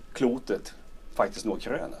klotet faktiskt nå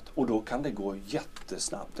krönet. Och då kan det gå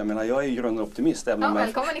jättesnabbt. Jag menar, jag är ju grunden optimist. Även om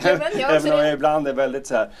jag ibland är väldigt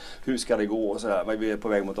så här, hur ska det gå och så här, vi är på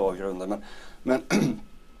väg mot avgrunden. Men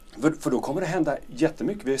för då kommer det hända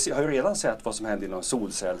jättemycket. Vi har ju redan sett vad som händer inom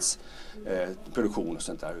solcellsproduktion och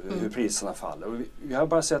sånt där. Hur priserna faller. Och vi har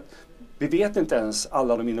bara sett, vi vet inte ens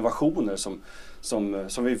alla de innovationer som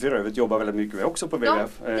vi för övrigt jobbar väldigt mycket med också på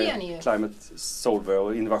WWF. Climate Solver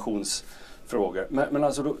och innovationsfrågor. Men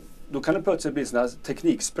alltså då kan det plötsligt bli sådana här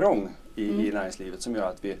tekniksprång i näringslivet som gör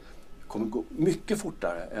att vi kommer gå mycket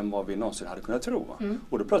fortare än vad vi någonsin hade kunnat tro.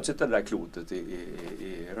 Och då plötsligt är det där klotet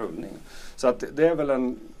i rullning. Så att det är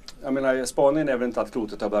väl jag menar, spaningen är väl inte att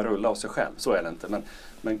klotet har börjat rulla av sig själv, så är det inte.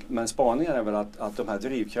 Men spaningen är väl att de här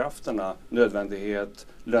drivkrafterna, nödvändighet,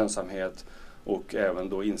 lönsamhet och även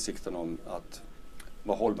då insikten om att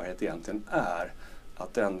vad hållbarhet egentligen är,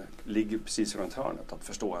 att den ligger precis runt hörnet. Att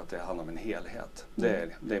förstå att det handlar om en helhet. Det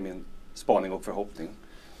är min spaning och förhoppning.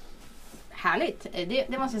 Härligt.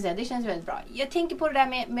 Det måste jag säga. Det känns väldigt bra. Jag tänker på det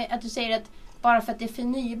där med att du säger att bara för att det är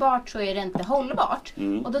förnybart så är det inte hållbart.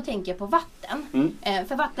 Och då tänker jag på vatten.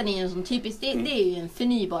 För vatten är ju en sån typisk, det är ju en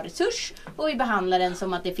förnybar resurs. Och vi behandlar den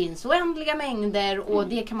som att det finns oändliga mängder. Och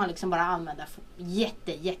det kan man liksom bara använda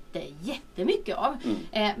jättemycket av.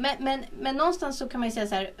 Men någonstans så kan man ju säga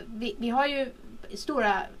så här, vi har ju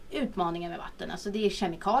stora utmaningar med vatten. Alltså det är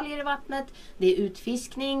kemikalier i vattnet, det är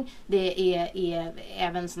utfiskning, det är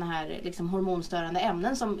även såna här liksom hormonstörande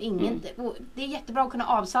ämnen som det är jättebra att kunna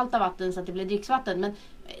avsalta vatten så att det blir dricksvatten, men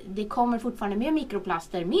det kommer fortfarande med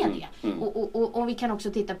mikroplaster med det. Och vi kan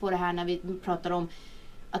också titta på det här när vi pratar om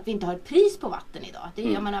att vi inte har ett pris på vatten idag.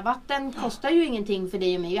 Jag menar, vatten kostar ju ingenting för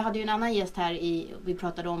dig och mig. Jag hade ju en annan gäst här, vi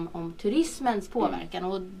pratade om turismens påverkan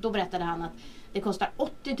och då berättade han att det kostar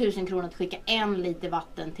 80 000 kronor att skicka 1 liter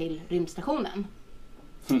vatten till rymdstationen.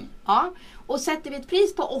 Ja, och sätter vi ett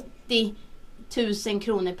pris på 80 000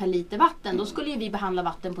 kronor per liter vatten, då skulle ju vi behandla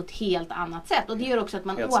vatten på ett helt annat sätt. Och det gör också att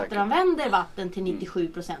man återanvänder vatten till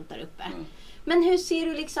 97% där uppe. Men hur ser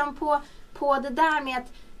du liksom på det där med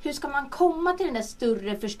att hur ska man komma till den där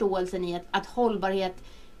större förståelsen i att hållbarhet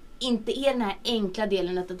inte är den här enkla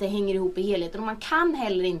delen, att det hänger ihop i helheten. Och man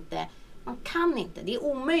kan inte, det är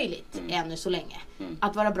omöjligt ännu så länge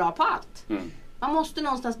att vara bra på allt. Man måste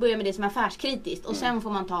någonstans börja med det som är affärskritiskt och sen får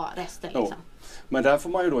man ta resten. Liksom. Men där får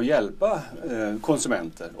man ju då hjälpa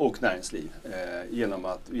konsumenter och näringsliv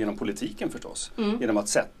genom politiken förstås. Genom att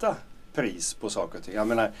sätta pris på saker och ting. Jag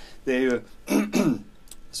menar, det är ju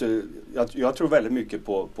så jag tror väldigt mycket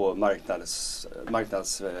på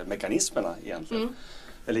marknadsmekanismerna egentligen.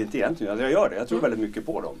 Eller inte egentligen, jag gör det. Jag tror väldigt mycket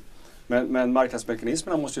på dem. Men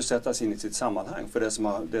marknadsmekanismerna måste ju sättas in i sitt sammanhang. För det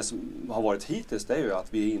som har varit hittills, det är ju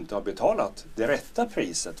att vi inte har betalat det rätta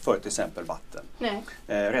priset för till exempel vatten.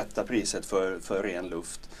 Rätta priset för ren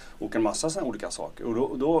luft och en massa sådana olika saker.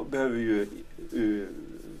 Och då behöver vi ju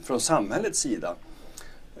från samhällets sida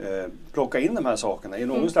plocka in de här sakerna i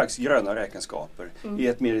någon slags gröna räkenskaper i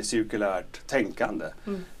ett mer cirkulärt tänkande.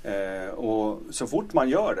 Och så fort man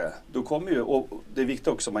gör det, då kommer ju, och det är viktigt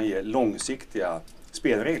också att man ger långsiktiga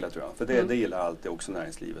spelregler, tror jag. För det gillar alltid också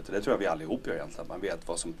näringslivet. Och det tror jag vi allihop gör egentligen, att man vet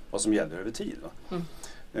vad som gäller över tid. Va?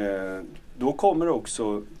 Då kommer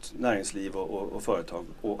också näringsliv och företag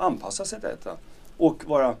att anpassa sig till detta och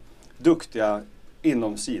vara duktiga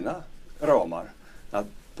inom sina ramar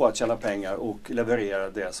på att tjäna pengar och leverera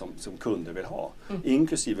det som kunder vill ha.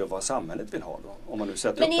 Inklusive vad samhället vill ha då. Om man nu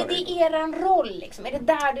sätter men är det eran roll liksom? Är det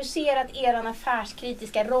där du ser att eran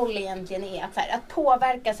affärskritiska roll egentligen är? Att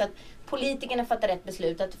påverka så att politikerna fattar rätt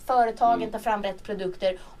beslut, att företagen tar fram rätt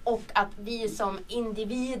produkter och att vi som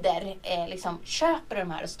individer liksom köper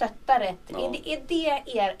de här och stöttar rätt. Ja.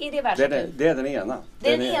 Är det världskultur? Det är den ena.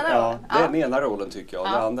 Det är den ena rollen tycker jag.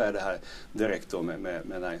 Och det andra är det här direkt då med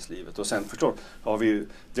näringslivet. Och sen förstås har vi ju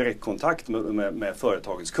direkt kontakt med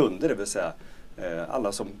företagens kunder, det vill säga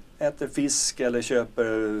alla som äter fisk eller köper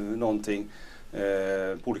någonting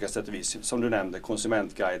på olika sätt och vis. Som du nämnde,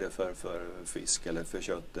 konsumentguider för fisk eller för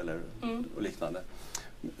kött eller och liknande.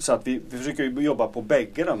 Så att vi försöker jobba på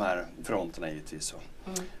bägge de här fronterna givetvis.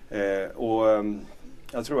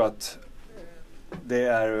 jag tror att det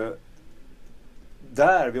är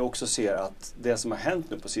där vi också ser att det som har hänt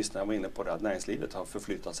nu på sistone, jag var inne på det, att näringslivet har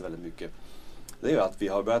förflyttats väldigt mycket. Det är ju att vi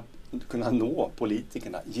har börjat kunna nå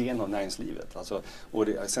politikerna genom näringslivet. Alltså, och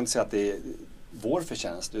jag ska inte säga att det är vår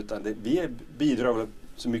förtjänst, utan vi bidrar väl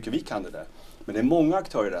så mycket vi kan det där. Men det är många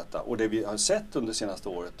aktörer i detta, och det vi har sett under senaste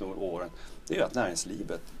åren, det är ju att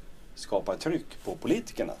näringslivet skapar tryck på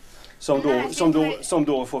politikerna. Som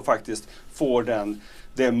då får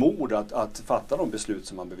det mod att fatta de beslut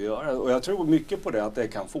som man behöver göra. Och jag tror mycket på det, att det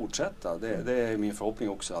kan fortsätta. Det är min förhoppning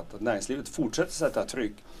också, att näringslivet fortsätter sätta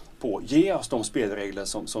tryck på, ge oss de spelregler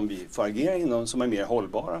som vi får agera inom, som är mer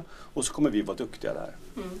hållbara, och så kommer vi vara duktiga där.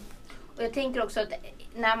 Mm. Och jag tänker också att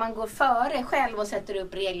när man går före själv och sätter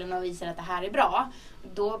upp reglerna och visar att det här är bra,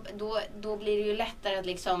 då blir det ju lättare att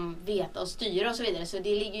liksom veta och styra och så vidare. Så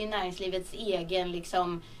det ligger ju i näringslivets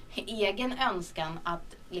egen önskan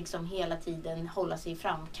att liksom hela tiden hålla sig i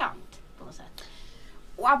framkant på något sätt.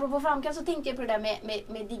 Och apropå framkant så tänkte jag på det där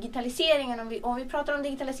med digitaliseringen. Om vi pratar om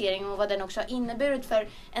digitaliseringen och vad den också har inneburit, för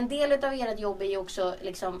en del av ert jobb är ju också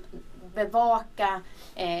liksom bevaka,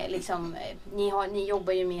 ni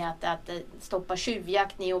jobbar ju med att stoppa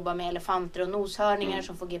tjuvjakt, ni jobbar med elefanter och noshörningar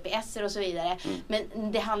som får GPSer och så vidare.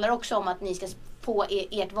 Men det handlar också om att ni ska få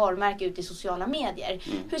ert varumärke ut i sociala medier.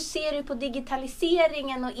 Hur ser du på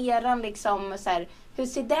digitaliseringen och eran liksom så här, hur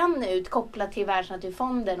ser den ut kopplat till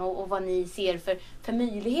Världsnaturfonden och vad ni ser för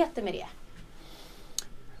möjligheter med det?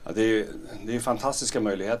 Ja, det är fantastiska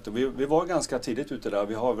möjligheter. Vi var ganska tidigt ute där.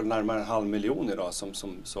 Vi har väl närmare 500 000 idag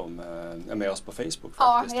som är med oss på Facebook.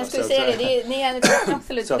 Ja, jag skulle säga det. Ni är den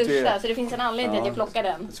absolut största, så det finns en anledning till att jag plockar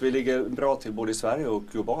den. Så vi ligger bra till både i Sverige och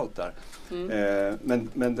globalt där.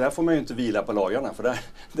 Men där får man ju inte vila på lagarna, för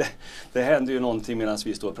det händer ju någonting medan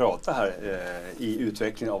vi står och pratar här i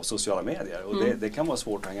utvecklingen av sociala medier. Och det kan vara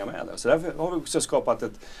svårt att hänga med där. Så därför har vi också skapat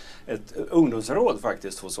ett ungdomsråd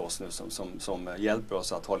faktiskt hos oss nu som hjälper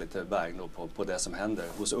oss att ha lite väg på det som händer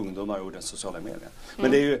hos ungdomar och den sociala medier.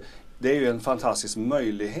 Men det är ju en fantastisk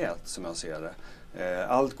möjlighet som jag ser det.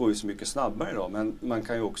 Allt går ju så mycket snabbare idag, men man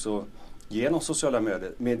kan ju också genom sociala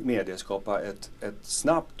medier skapa ett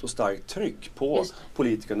snabbt och starkt tryck på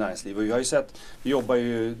politiker och näringsliv. Och vi har ju sett, vi jobbar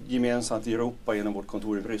ju gemensamt i Europa genom vårt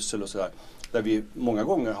kontor i Bryssel och sådär, där vi många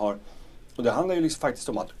gånger har, och det handlar ju liksom faktiskt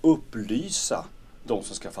om att upplysa de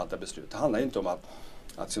som ska fatta beslut. Det handlar inte om att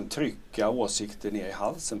liksom trycka åsikter ner i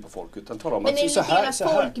halsen på folk, utan tala om men att så här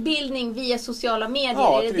folkbildning via sociala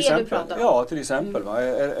medier, är det det du pratar om? Ja, till exempel.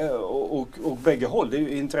 Och bägge håll, det är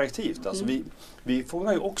ju interaktivt. Alltså vi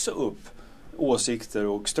fångar ju också upp åsikter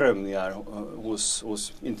och strömningar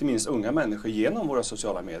hos inte minst unga människor genom våra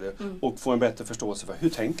sociala medier och får en bättre förståelse för hur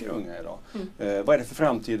tänker unga idag. Vad är det för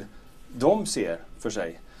framtid de ser för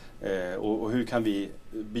sig? Och hur kan vi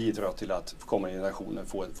bidra till att kommande generationer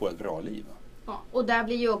få ett bra liv? Ja, och där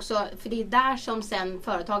blir ju också, för det är där som sen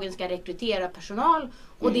företagen ska rekrytera personal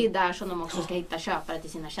och det är där som de också ska hitta köpare till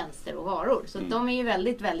sina tjänster och varor. Så de är ju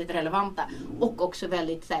väldigt, väldigt relevanta och också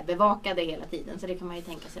väldigt så här, bevakade hela tiden. Så det kan man ju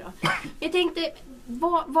tänka sig då. Jag tänkte,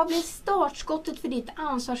 vad blev startskottet för ditt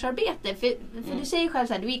ansvarsarbete? För du säger själv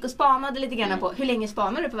så här, du gick och spanade lite grann på, hur länge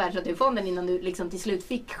spanade du på Världsnaturfonden innan du liksom till slut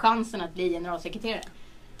fick chansen att bli generalsekreterare?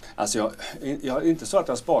 Alltså jag har inte så att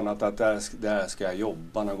jag har spanat att där ska jag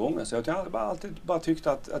jobba någon gång. Så jag har alltid bara tyckt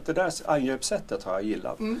att det där angreppssättet har jag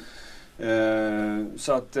gillat.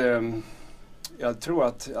 Så att jag tror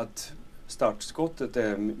att startskottet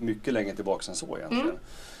är mycket längre tillbaka än så egentligen.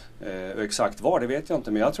 Exakt var, det vet jag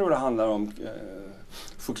inte, men jag tror det handlar om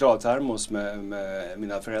chokladtermos med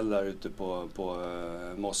mina föräldrar ute på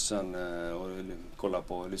mossen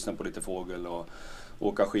och lyssna på lite fågel och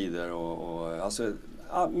åka skidor och alltså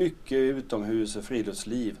mycket utomhus och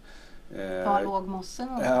friluftsliv. Var låg mossen?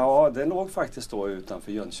 Ja, den låg faktiskt då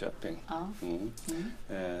utanför Jönköping.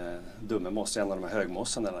 Dumme mosse, en av de här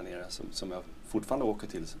högmossarna där nere som jag fortfarande åker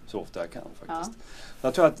till så ofta jag kan faktiskt.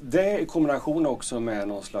 Jag tror att det är i kombination också med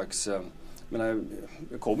någon slags,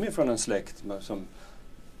 jag kommer ju från en släkt som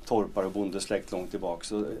torpar och bondesläkt långt tillbaka.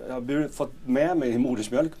 Så jag har fått med mig i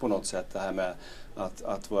modersmjölk på något sätt det här med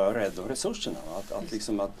att vara rädd om resurserna.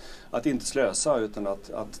 Att inte slösa utan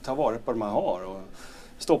att ta vara på det man har. Och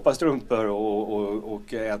stoppa strumpor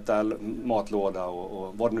och äta matlåda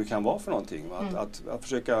och vad det nu kan vara för någonting. Att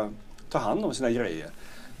försöka ta hand om sina grejer.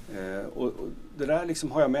 Och det där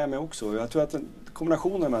liksom har jag med mig också. Jag tror att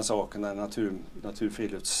kombinationen av de här sakerna,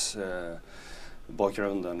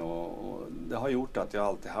 bakgrunden och det har gjort att jag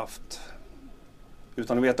alltid haft,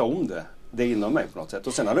 utan att veta om det inom mig på något sätt.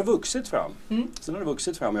 Och sen har det vuxit fram.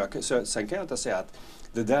 Sen kan jag inte säga att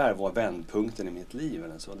det där var vändpunkten i mitt liv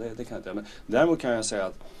eller så. Det kan jag inte. Men däremot kan jag säga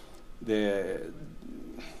att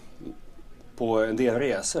på en del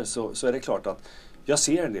resor så är det klart att jag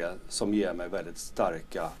ser en del som ger mig väldigt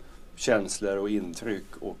starka känslor och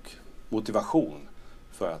intryck och motivation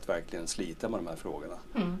för att verkligen slita med de här frågorna.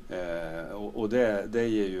 Och det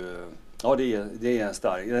ger ju, ja det är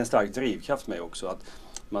en stark drivkraft med också att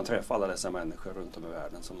man träffar alla dessa människor runt om i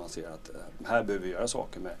världen som man ser att här behöver vi göra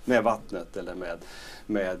saker med vattnet eller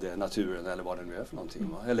med naturen eller vad det nu är för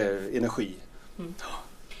någonting. Eller energi.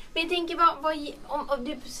 Men jag tänker, om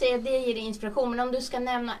du säger att det ger dig inspiration, men om du ska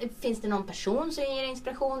nämna, finns det någon person som ger dig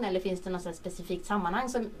inspiration eller finns det något specifikt sammanhang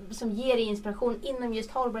som ger dig inspiration inom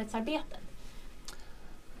just hållbarhetsarbetet?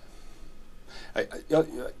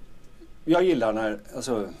 Jag gillar när,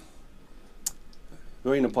 alltså, vi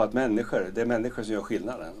var inne på att det är människor som gör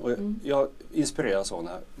skillnaden. Och jag inspirerar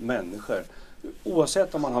sådana människor.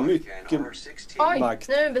 Oavsett om man har mycket makt.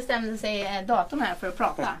 Nu bestämde sig datorn här för att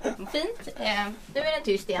prata. Fint. Nu är den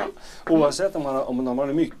tyst igen. Oavsett om man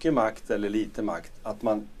har mycket makt eller lite makt. Att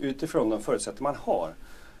man utifrån de förutsättningar man har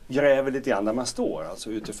gräver lite grann där man står.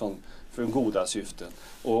 Alltså utifrån för goda syften.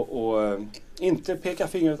 Och inte peka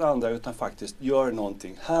finger åt andra utan faktiskt gör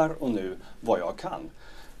någonting här och nu vad jag kan.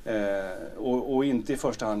 Och inte i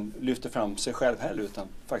första hand lyfter fram sig själv heller utan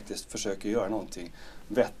faktiskt försöker göra någonting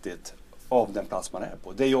vettigt av den plats man är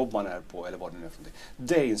på, det jobb man är på eller vad det nu är för någonting.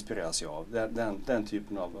 Det inspireras jag av. Den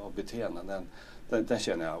typen av beteenden, den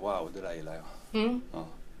känner jag, wow, det där gillar jag. Ja.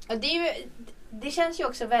 Och det känns ju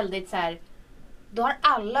också väldigt så här, du har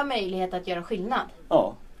alla möjlighet att göra skillnad.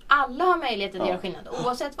 Ja. Alla har möjlighet att göra skillnad.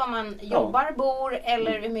 Oavsett vad man jobbar, bor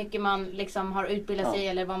eller hur mycket man liksom har utbildat sig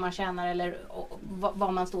eller vad man tjänar eller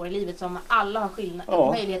vad man står i livet som. Alla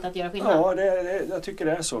har möjlighet att göra skillnad. Ja, jag tycker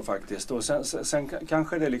det är så faktiskt. Och sen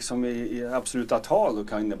kanske det liksom i absoluta tal då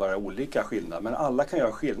kan innebära olika skillnader. Men alla kan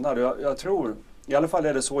göra skillnad. Jag tror, i alla fall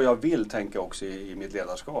är det så jag vill tänka också i mitt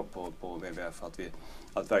ledarskap på WWF.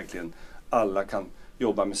 Att verkligen alla kan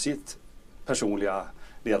jobba med sitt personliga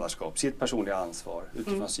ledarskap, sitt personliga ansvar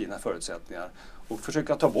utifrån sina förutsättningar och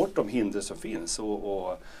försöka ta bort de hinder som finns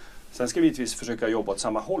och sen ska vi givetvis försöka jobba åt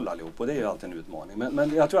samma håll allihop och det är ju alltid en utmaning.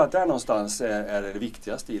 Men jag tror att där någonstans är det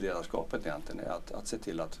viktigaste i ledarskapet egentligen är att se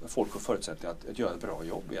till att folk får förutsättningar att göra ett bra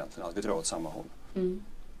jobb egentligen, att vi drar åt samma håll.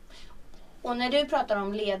 Och när du pratar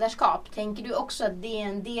om ledarskap, tänker du också att det är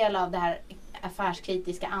en del av det här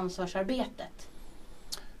affärskritiska ansvarsarbetet?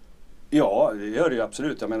 Ja, det gör det ju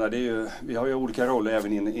absolut. Jag menar, vi har ju olika roller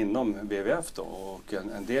även inom WWF då, och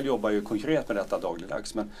en del jobbar ju konkret med detta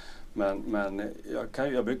dagligdags. Men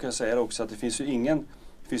jag brukar säga också att det finns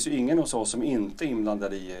ju ingen hos oss som inte är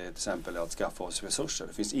inblandad i till exempel att skaffa oss resurser.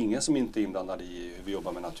 Det finns ingen som inte är inblandad i hur vi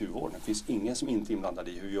jobbar med naturvården. Det finns ingen som inte är inblandad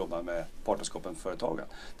i hur vi jobbar med partnerskapen för företagen.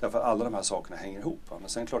 Därför att alla de här sakerna hänger ihop. Men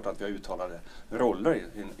sen är det klart att vi har uttalade roller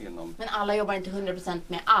inom... Men alla jobbar inte 100%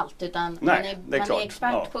 med allt utan man är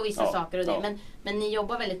expert på vissa saker och det. Men ni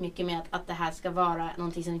jobbar väldigt mycket med att det här ska vara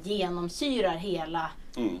någonting som genomsyrar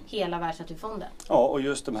hela Världsnaturfonden. Ja, och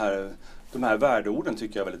just de här värdeorden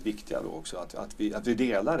tycker jag är väldigt viktiga då också. Att vi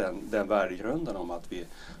delar den värdegrunden om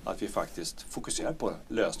att vi faktiskt fokuserar på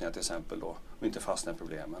lösningar till exempel då och inte fastnar i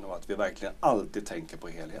problemen och att vi verkligen alltid tänker på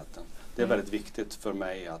helheten. Det är väldigt viktigt för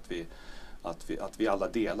mig att vi alla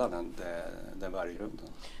delar den värdegrunden.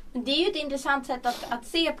 Det är ju ett intressant sätt att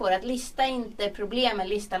se på det, att lista inte problemen,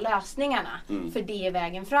 lista lösningarna för det är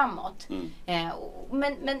vägen framåt.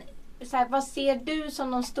 Men så här, vad ser du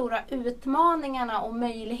som de stora utmaningarna och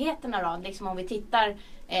möjligheterna då? Liksom om vi tittar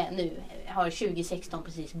nu, har 2016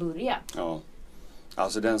 precis börjat. Ja,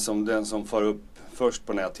 alltså den som för upp först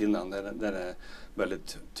på näthinnan, den är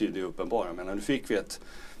väldigt tydlig och uppenbar. Jag menar, nu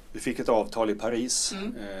vi fick ett avtal i Paris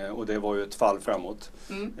och det var ju ett fall framåt.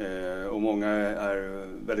 Och många är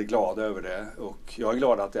väldigt glada över det och jag är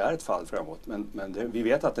glad att det är ett fall framåt men vi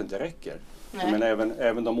vet att det inte räcker. Men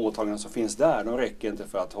även de åtaganden som finns där, de räcker inte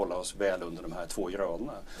för att hålla oss väl under de här 2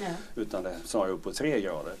 graderna. Utan det är snarare upp på 3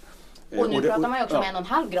 grader. Och nu pratar man ju också om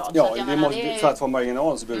 1,5 grad. Ja, så att för att få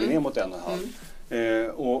marginal så behöver vi ner mot 1,5.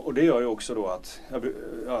 Och det gör ju också då att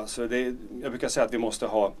jag brukar säga att vi måste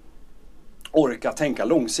orka tänka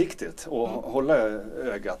långsiktigt och hålla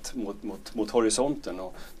ögat mot horisonten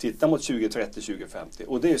och titta mot 2030, 2050.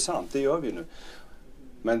 Och det är ju sant, det gör vi nu.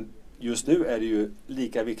 Men just nu är det ju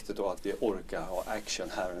lika viktigt då att vi orkar ha action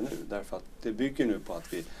här och nu. Därför att det bygger nu på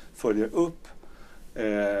att vi följer upp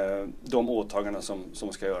de åtaganden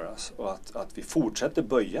som ska göras. Och att vi fortsätter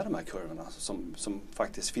böja de här kurvorna som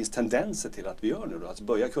faktiskt finns tendenser till att vi gör nu. Då, att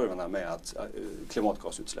böja kurvorna med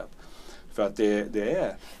klimatgasutsläpp. För att det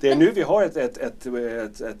är nu vi har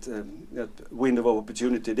ett window of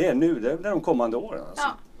opportunity. Det är nu, det är de kommande åren. Alltså.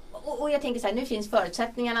 Ja. Och jag tänker så här, nu finns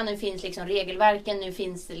förutsättningarna, nu finns liksom regelverken, nu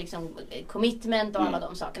finns liksom commitment och alla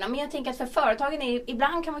de sakerna. Men jag tänker att för företagen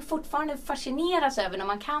ibland kan man fortfarande fascineras över, när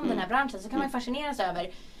man kan den här branschen, så kan man fascineras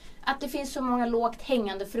över att det finns så många lågt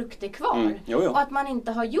hängande frukter kvar. Och att man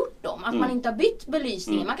inte har gjort dem. Att man inte har bytt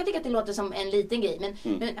belysningen. Man kan tycka att det låter som en liten grej.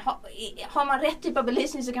 Men har man rätt typ av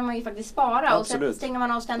belysning så kan man ju faktiskt spara. Absolut. Och sen stänger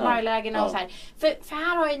man av standby-lägena och så här. För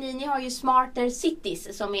här har ju ni har ju Smarter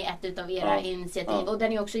Cities som är ett utav era initiativ. Och där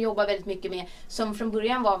ni också jobbar väldigt mycket med, som från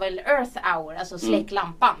början var väl Earth Hour, alltså släck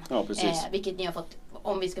lampan. Vilket ni har fått,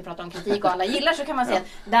 om vi ska prata om kritik och alla gillar, så kan man säga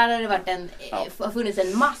att där har det varit funnits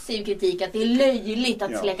en massiv kritik att det är löjligt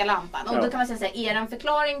att släcka lampan. Och då kan man säga så här, er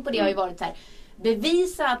förklaring på det har ju varit så här: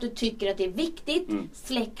 bevisa att du tycker att det är viktigt,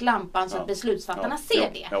 släck lampan så att beslutsfattarna ser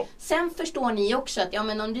det. Sen förstår ni också att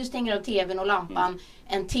men om du stänger av tvn och lampan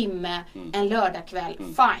en timme, en lördagkväll,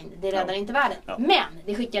 fine, det räddar inte världen. Men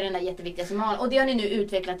det skickar den där jätteviktiga signalen, och det har ni nu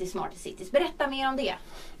utvecklat i Smarter Cities. Berätta mer om det.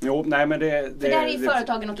 Jo, nej men det... För där är ju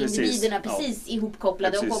företagen och individerna precis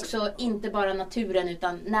ihopkopplade, och också inte bara naturen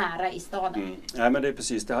utan nära i staden. Nej men det är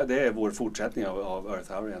precis, det är vår fortsättning av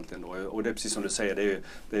Earth Hour egentligen då. Och det är precis som du säger,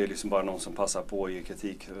 det är liksom bara någon som passar på att ge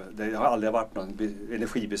kritik. Det har aldrig varit någon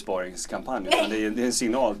energibesparingskampanj, utan det är en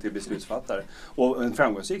signal till beslutsfattare. Och en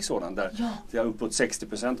framgångsrik sådan, där det är uppåt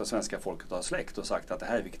 60% av svenska folket har släckt och sagt att det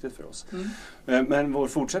här är viktigt för oss. Men vår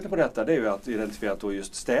fortsättning på detta, det är ju att identifiera då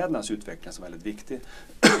just städernas utveckling som är väldigt viktig.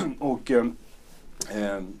 Och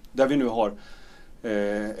där vi nu har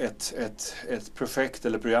ett projekt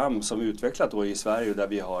eller program som utvecklat då i Sverige, där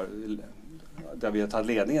vi har tagit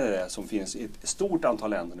ledningen i det, som finns i ett stort antal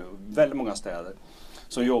länder nu, väldigt många städer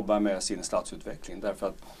som jobbar med sin stadsutveckling, därför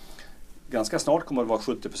att ganska snart kommer det vara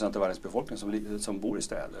 70% av världens befolkning som bor i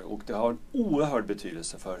städer, och det har en oerhörd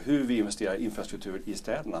betydelse för hur vi investerar i infrastruktur i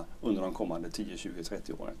städerna under de kommande 10, 20,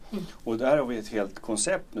 30 åren. Och där har vi ett helt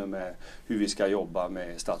koncept nu med hur vi ska jobba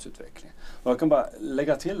med stadsutveckling. Och jag kan bara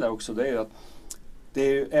lägga till där också, det är ju att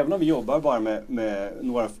även om vi jobbar bara med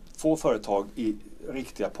några få företag i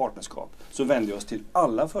riktiga partnerskap, så vänder vi oss till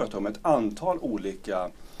alla företag med ett antal olika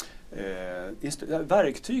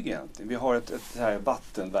verktyg egentligen. Vi har ett här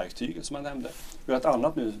vattenverktyg som jag nämnde. Vi har ett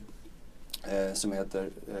annat nu som heter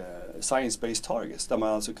Science-Based Targets, där man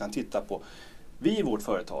alltså kan titta på, vi i vårt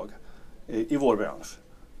företag, i vår bransch,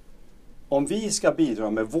 om vi ska bidra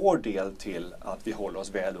med vår del till att vi håller oss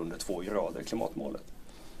väl under 2 grader, klimatmålet.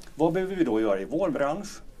 Vad behöver vi då göra i vår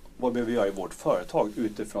bransch? Vad behöver vi göra i vårt företag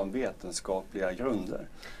utifrån vetenskapliga grunder?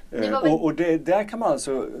 Och där kan man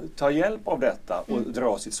alltså ta hjälp av detta och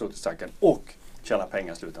dra sitt strå till stacken och tjäna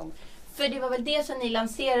pengar i slutändan. För det var väl det som ni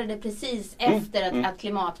lanserade precis efter att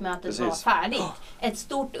klimatmötet var färdigt. Ett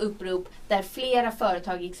stort upprop där flera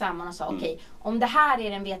företag gick samman och sa okej, om det här är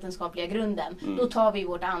den vetenskapliga grunden, då tar vi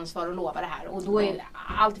vårt ansvar och lovar det här. Och då är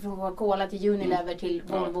allt från Coca-Cola till Unilever till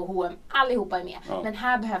Volvo och H&M, allihopa är med. Men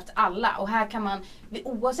här behövs alla, och här kan man,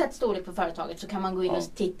 oavsett storlek på företaget, så kan man gå in och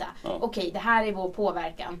titta. Okej, det här är vår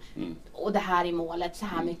påverkan och det här är målet, så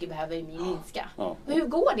här mycket behöver vi minska. Hur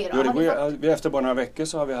går det då? Efter bara några veckor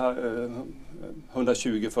så har vi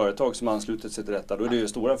 120 företag som anslutit sig till detta. Då är det ju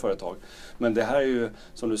stora företag. Men det här är ju,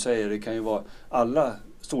 som du säger, det kan ju vara alla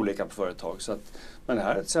storlekar på företag. Så att, men det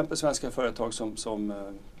här är till exempel svenska företag som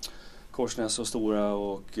Korsnäs och Stora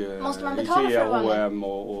och Ikea, H&M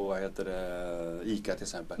och vad heter det, Ica till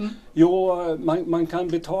exempel. Jo, man kan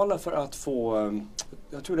betala för att få,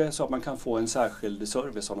 jag tror det är så att man kan få en särskild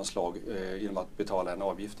service av något slag genom att betala en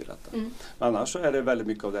avgift i detta. Men annars så är det väldigt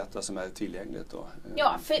mycket av detta som är tillgängligt då.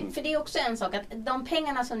 Ja, för det är också en sak att de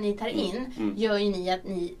pengarna som ni tar in gör ju ni att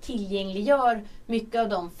ni tillgängliggör mycket av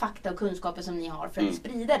de fakta och kunskaper som ni har för att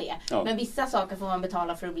sprida det. Men vissa saker får man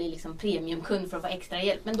betala för att bli liksom premiumkund för att få extra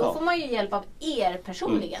hjälp. Men då får man ju hjälp av er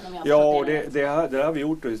personligen. Om jag och det har vi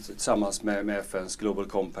gjort tillsammans med FNs Global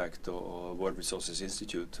Compact och World Resources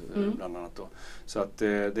Institute bland annat då. Så att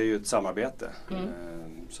det är ju ett samarbete.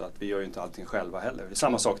 Så att vi gör ju inte allting själva heller. Det är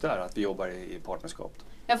samma sak där, att vi jobbar i partnerskap.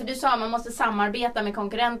 Ja, för du sa att man måste samarbeta med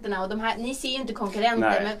konkurrenterna, och de här, ni ser ju inte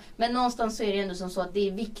konkurrenter, men någonstans så är det ändå som så att det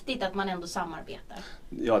är viktigt att man ändå samarbetar.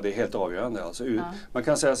 Ja, det är helt avgörande. Alltså, man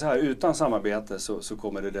kan säga så här, utan samarbete så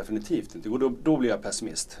kommer det definitivt inte gå. Då blir jag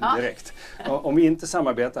pessimist direkt. Om vi inte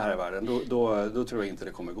samarbetar här i världen, då tror jag inte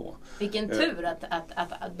det kommer gå. Vilken tur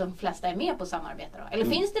att de flesta är med på samarbete då. Eller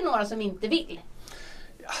finns det några som inte vill?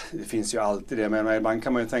 Ja, det finns ju alltid det, men ibland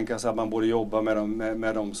kan man ju tänka sig att man borde jobba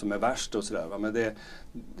med dem som är värst och sådär. Men det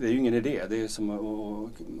är ju ingen idé, det är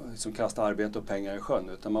som kasta arbete och pengar i sjön,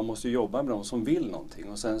 utan man måste ju jobba med dem som vill någonting.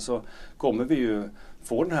 Och sen så kommer vi ju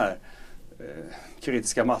få den här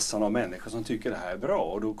kritiska massan av människor som tycker det här är bra,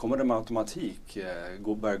 och då kommer det med automatik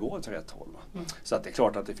börja gå åt rätt håll. Så att det är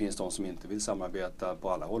klart att det finns de som inte vill samarbeta på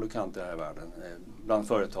alla håll och kanter här i världen. Bland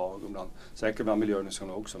företag och säkert bland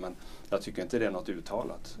miljöorganisationer också, men jag tycker inte det är något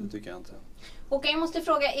uttalat. Det tycker jag inte. Och jag måste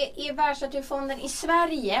fråga, är Världsnaturfonden i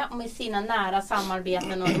Sverige med sina nära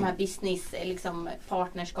samarbeten och de här business liksom,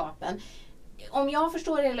 partnerskapen, om jag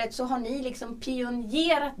förstår det rätt så har ni liksom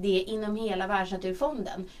pionerat det inom hela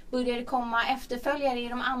Världsnaturfonden. Börjar det komma efterföljare i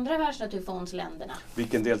de andra Världsnaturfondsländerna?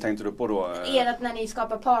 Vilken del tänkte du på då? Är det när ni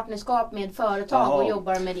skapar partnerskap med företag och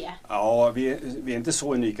jobbar med det? Ja, vi är inte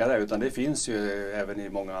så unika där, utan det finns ju även i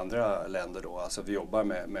många andra länder då. Alltså vi jobbar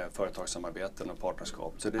med företagssamarbeten och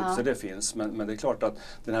partnerskap. Så det finns, men det är klart att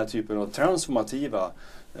den här typen av transformativa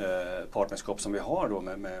partnerskap som vi har då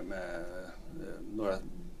med några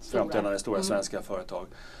framträdande stora svenska företag.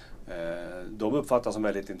 De uppfattas som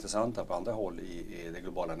väldigt intressanta på andra håll i det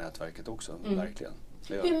globala nätverket också, verkligen.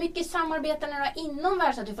 Hur mycket samarbetar ni då inom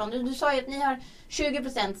Världsnaturfonden? Du sa ju att ni har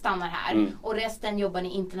 20% stannar här och resten jobbar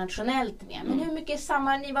ni internationellt med. Men hur mycket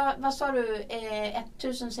vad sa du,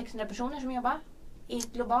 1600 personer som jobbar?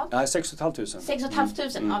 Globalt? Nej, 6 500. 6 500,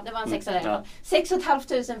 ja det var en sexa där. 6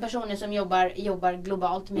 500 personer som jobbar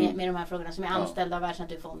globalt med de här frågorna, som är anställda av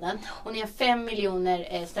Världsnaturfonden. Och ni har 5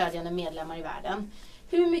 miljoner stödjande medlemmar i världen.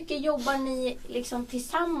 Hur mycket jobbar ni liksom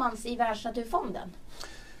tillsammans i Världsnaturfonden?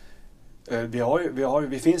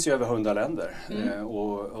 Vi finns i över 100 länder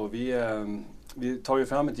och vi tar ju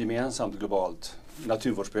fram ett gemensamt globalt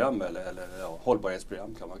naturvårdsprogram eller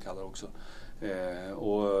hållbarhetsprogram kan man kalla det också.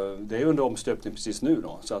 Och det är under omstöpning precis nu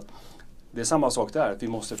då, så att det är samma sak där, att vi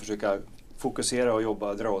måste försöka fokusera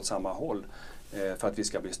och dra åt samma håll för att vi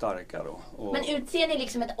ska bli starka då. Men utser ni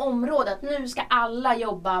liksom ett område att nu ska alla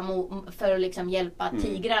jobba för att liksom hjälpa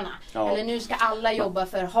tigrarna? Eller nu ska alla jobba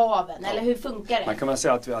för haven? Eller hur funkar det? Man kan väl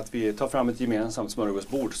säga att vi tar fram ett gemensamt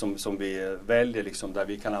smörgåsbord som vi väljer liksom, där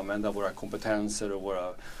vi kan använda våra kompetenser och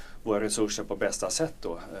våra resurser på bästa sätt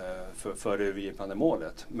då, för det övergripande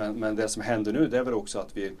målet. Men det som händer nu, det är väl också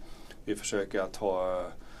att vi försöker att ha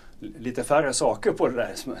lite färre saker på det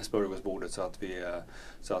där smörgåsbordet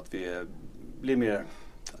så att vi blir mer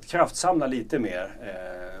kraftsamla lite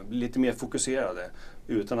mer fokuserade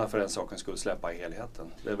utan att för den saken skulle släppa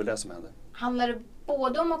helheten. Det är väl det som händer. Handlar det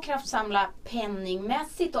både om att kraftsamla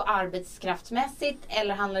penningmässigt och arbetskraftsmässigt,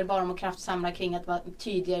 eller handlar det bara om att kraftsamla kring att vara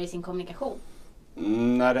tydligare i sin kommunikation?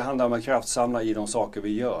 Nej, det handlar om att kraftsamla i de saker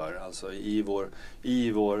vi gör, alltså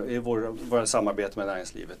i våra samarbete med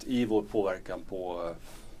näringslivet, i vår påverkan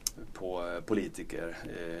på politiker,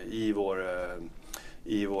 i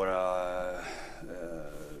våra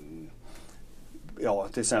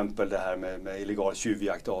till exempel det här med illegal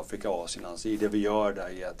tjuvjakt i Afrika och Asien, alltså i det vi gör där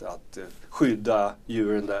i att skydda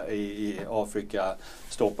djuren där i Afrika,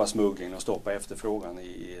 stoppa smugglingen och stoppa efterfrågan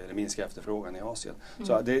eller minska efterfrågan i Asien.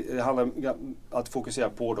 Så det handlar om att fokusera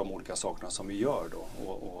på de olika sakerna som vi gör då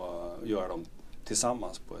och göra dem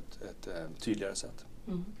tillsammans på ett tydligare sätt.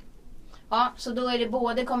 Ja, så då är det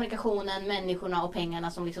både kommunikationen, människorna och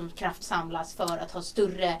pengarna som liksom kraftsamlas för att ha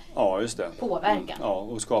större påverkan. Ja,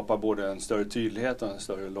 och skapa både en större tydlighet och en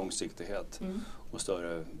större långsiktighet och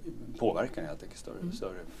större påverkan helt enkelt,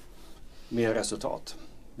 mer resultat.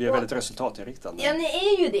 Vi är väldigt resultatinriktade. Ja, ni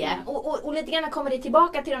är ju det. Och lite grann kommer det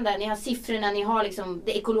tillbaka till de där, ni har siffrorna, ni har liksom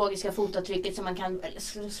det ekologiska fotavtrycket som man kan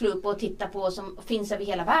slå upp och titta på som finns över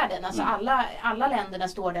hela världen. Alltså alla länderna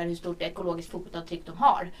står där hur stort ekologiskt fotavtryck de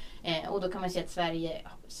har. Och då kan man se att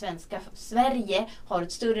Sverige har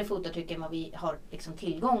ett större fotavtryck än vad vi har liksom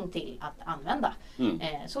tillgång till att använda.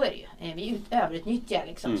 Så är det ju. Vi överutnyttjar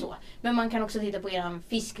liksom så. Men man kan också titta på er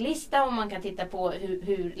fisklista och man kan titta på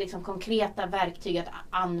hur liksom konkreta verktyg att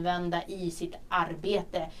använda i sitt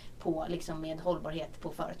arbete på, liksom med hållbarhet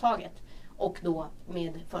på företaget. Och då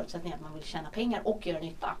med förutsättning att man vill tjäna pengar och göra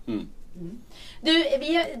nytta. Du,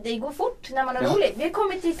 det går fort när man har roligt. Vi har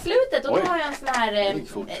kommit till slutet och då har jag en sån här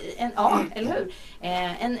eller hur?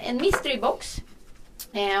 En mystery box.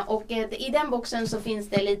 Och i den boxen så finns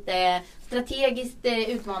det lite strategiskt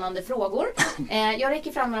utmanande frågor. Jag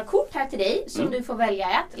räcker fram några kort här till dig som du får välja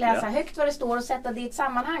ett. Läsa högt vad det står och sätta det i ett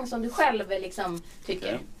sammanhang som du själv liksom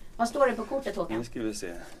tycker. Okay. Vad står det på kortet, Håkan? Nu ska vi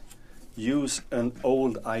se. Use an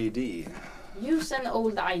old ID. Use an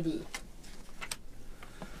old ID.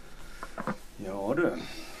 Ja du.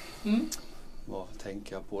 Vad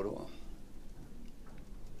tänker jag på då?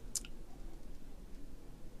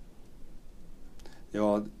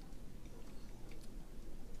 Ja,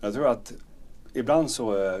 jag tror att ibland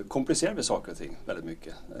så komplicerar vi saker och ting väldigt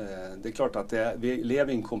mycket. Det är klart att vi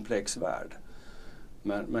lever i en komplex värld.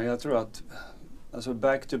 Men jag tror att alltså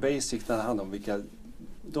back to basic när det handlar om vilka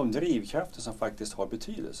de drivkrafter som faktiskt har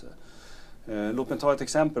betydelse. Låt mig ta ett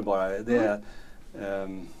exempel bara. Det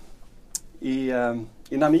är,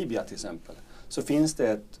 i Namibia till exempel så finns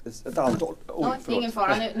det ett antal... ingen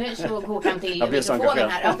fara, nu slog Håkan till mikrofonen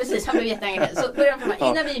här. Ja, precis, han blev jätteengagerad. Så börjar från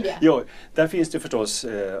i Namibia. Jo, där finns det förstås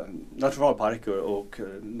nationalparker och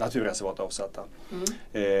naturreservat avsatta.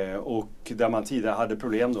 Och där man tidigare hade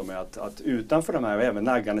problem då med att utanför de här, och även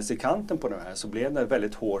naggandes i kanten på de här, så blev det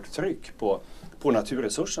väldigt hårt tryck på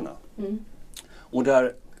naturresurserna. Och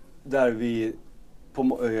där vi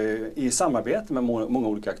i samarbete med många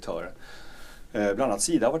olika aktörer, bland annat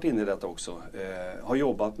Sida har varit inne i detta också, har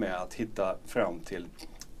jobbat med att hitta fram till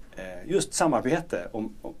just samarbete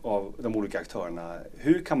av de olika aktörerna.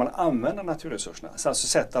 Hur kan man använda naturresurserna? Alltså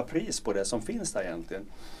sätta pris på det som finns där egentligen.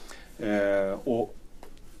 Och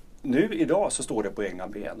nu idag så står det på egna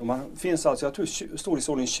ben. Och man finns alltså, jag tror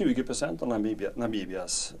storleksordningen 20% av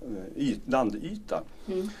Namibias landyta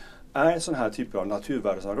är sådana här typer av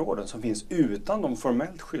naturvärdesområden som finns utan de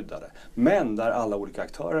formellt skyddade. Men där alla olika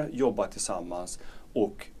aktörer jobbar tillsammans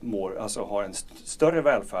och har en större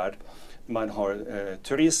välfärd. Man har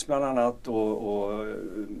turism bland annat och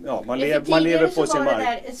man lever på sin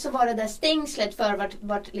mark. Så var det där stängslet för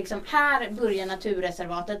vart liksom, här börjar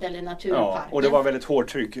naturreservatet eller naturparken. Ja, och det var väldigt hårt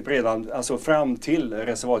tryck redan alltså fram till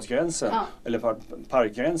reservatsgränsen eller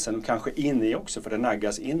parkgränsen och kanske in i också, för det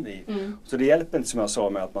naggas in i. Så det hjälper inte, som jag sa,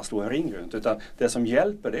 med att man slår en ring runt, utan det som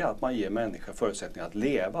hjälper det är att man ger människor förutsättningar att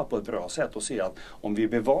leva på ett bra sätt och se att om vi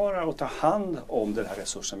bevarar och tar hand om den här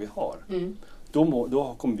resursen vi har,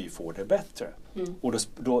 då kommer vi få det bättre. Och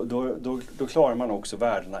då klarar man också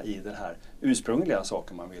värdena i den här ursprungliga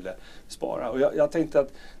saken man ville spara. Och jag tänkte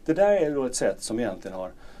att det där är då ett sätt som egentligen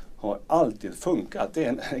har alltid funkat. Det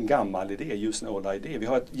är en gammal idé, just en old idé. Vi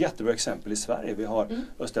har ett jättebra exempel i Sverige. Vi har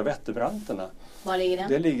Östra Vätterbranterna. Var ligger den?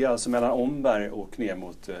 Det ligger alltså mellan Omberg och ner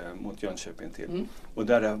mot Jönköping till. Och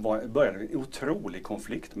där det började en otrolig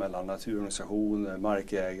konflikt mellan naturorganisationer,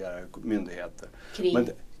 markägare, myndigheter.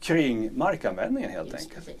 Kring markanvändningen helt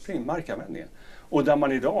enkelt. Precis. Kring markanvändningen. Och där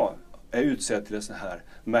man idag är utsedd till ett sånt här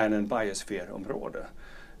Man and Biosphere-område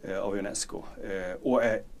av UNESCO. Och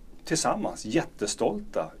är tillsammans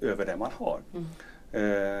jättestolta över det man har.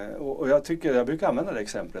 Och jag brukar använda det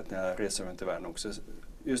exemplet när jag reser runt i världen också.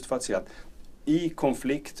 Just för att se att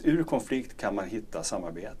ur konflikt kan man hitta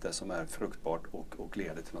samarbete som är fruktbart och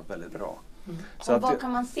leder till något väldigt bra. Så vad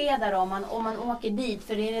kan man se där om man åker dit?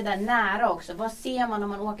 För det är det där nära också. Vad ser man om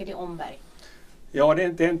man åker till Omberg? Ja,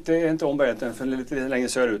 det är inte Omberg, utan för lite längre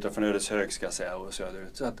söderut, från Ödeshög ska jag säga, och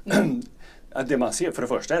söderut. Så att det man ser, för det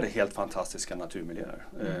första är det helt fantastiska naturmiljöer.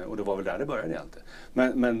 Och det var väl där det började egentligen.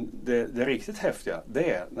 Men det riktigt häftiga,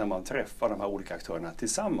 det är när man träffar de här olika aktörerna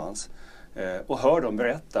tillsammans och hör dem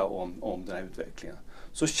berätta om den här utvecklingen.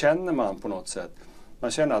 Så känner man på något sätt,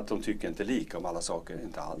 man känner att de tycker inte lika om alla saker,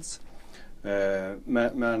 inte alls.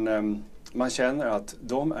 Men man känner att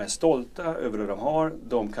de är stolta över det de har.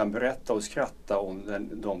 De kan berätta och skratta om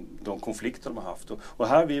de konflikter de har haft. Och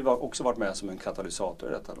här har vi också varit med som en katalysator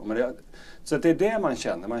i detta. Så det är det man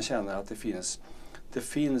känner. Man känner att det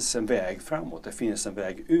finns en väg framåt. Det finns en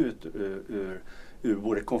väg ut ur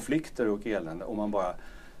både konflikter och elände. Om man bara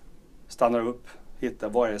stannar upp, hittar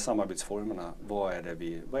vad är samarbetsformerna, vad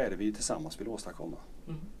är det vi tillsammans vill åstadkomma.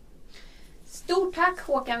 Stort tack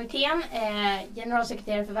Håkan Wirtén,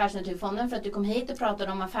 generalsekreterare för Världsnaturfonden, för att du kom hit och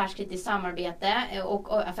pratade om affärskritiskt samarbete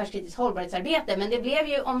och affärskritiskt hållbarhetsarbete. Men det blev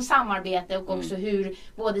ju om samarbete och också hur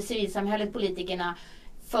både civilsamhället, politikerna,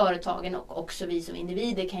 företagen och också vi som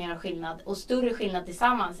individer kan göra skillnad och större skillnad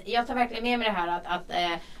tillsammans. Jag tar verkligen med mig det här att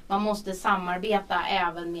man måste samarbeta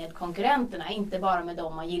även med konkurrenterna, inte bara med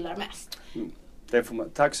dem man gillar mest.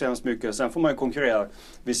 Tack så hemskt mycket. Sen får man konkurrera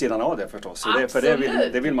vid sidan av det förstås.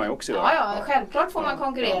 För det vill man ju också göra. Ja, självklart får man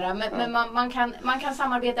konkurrera. Men man kan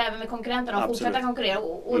samarbeta även med konkurrenterna och fortsätta konkurrera.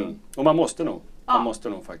 Och man måste nog. Man måste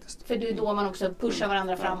nog faktiskt. För det är då man också pushar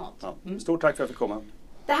varandra framåt. Stort tack för att jag fick komma.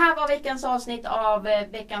 Det här var veckans avsnitt av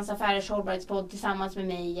Veckans Affärers hållbarhetspodd tillsammans med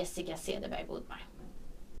mig, Jessica Cederberg Woodmar.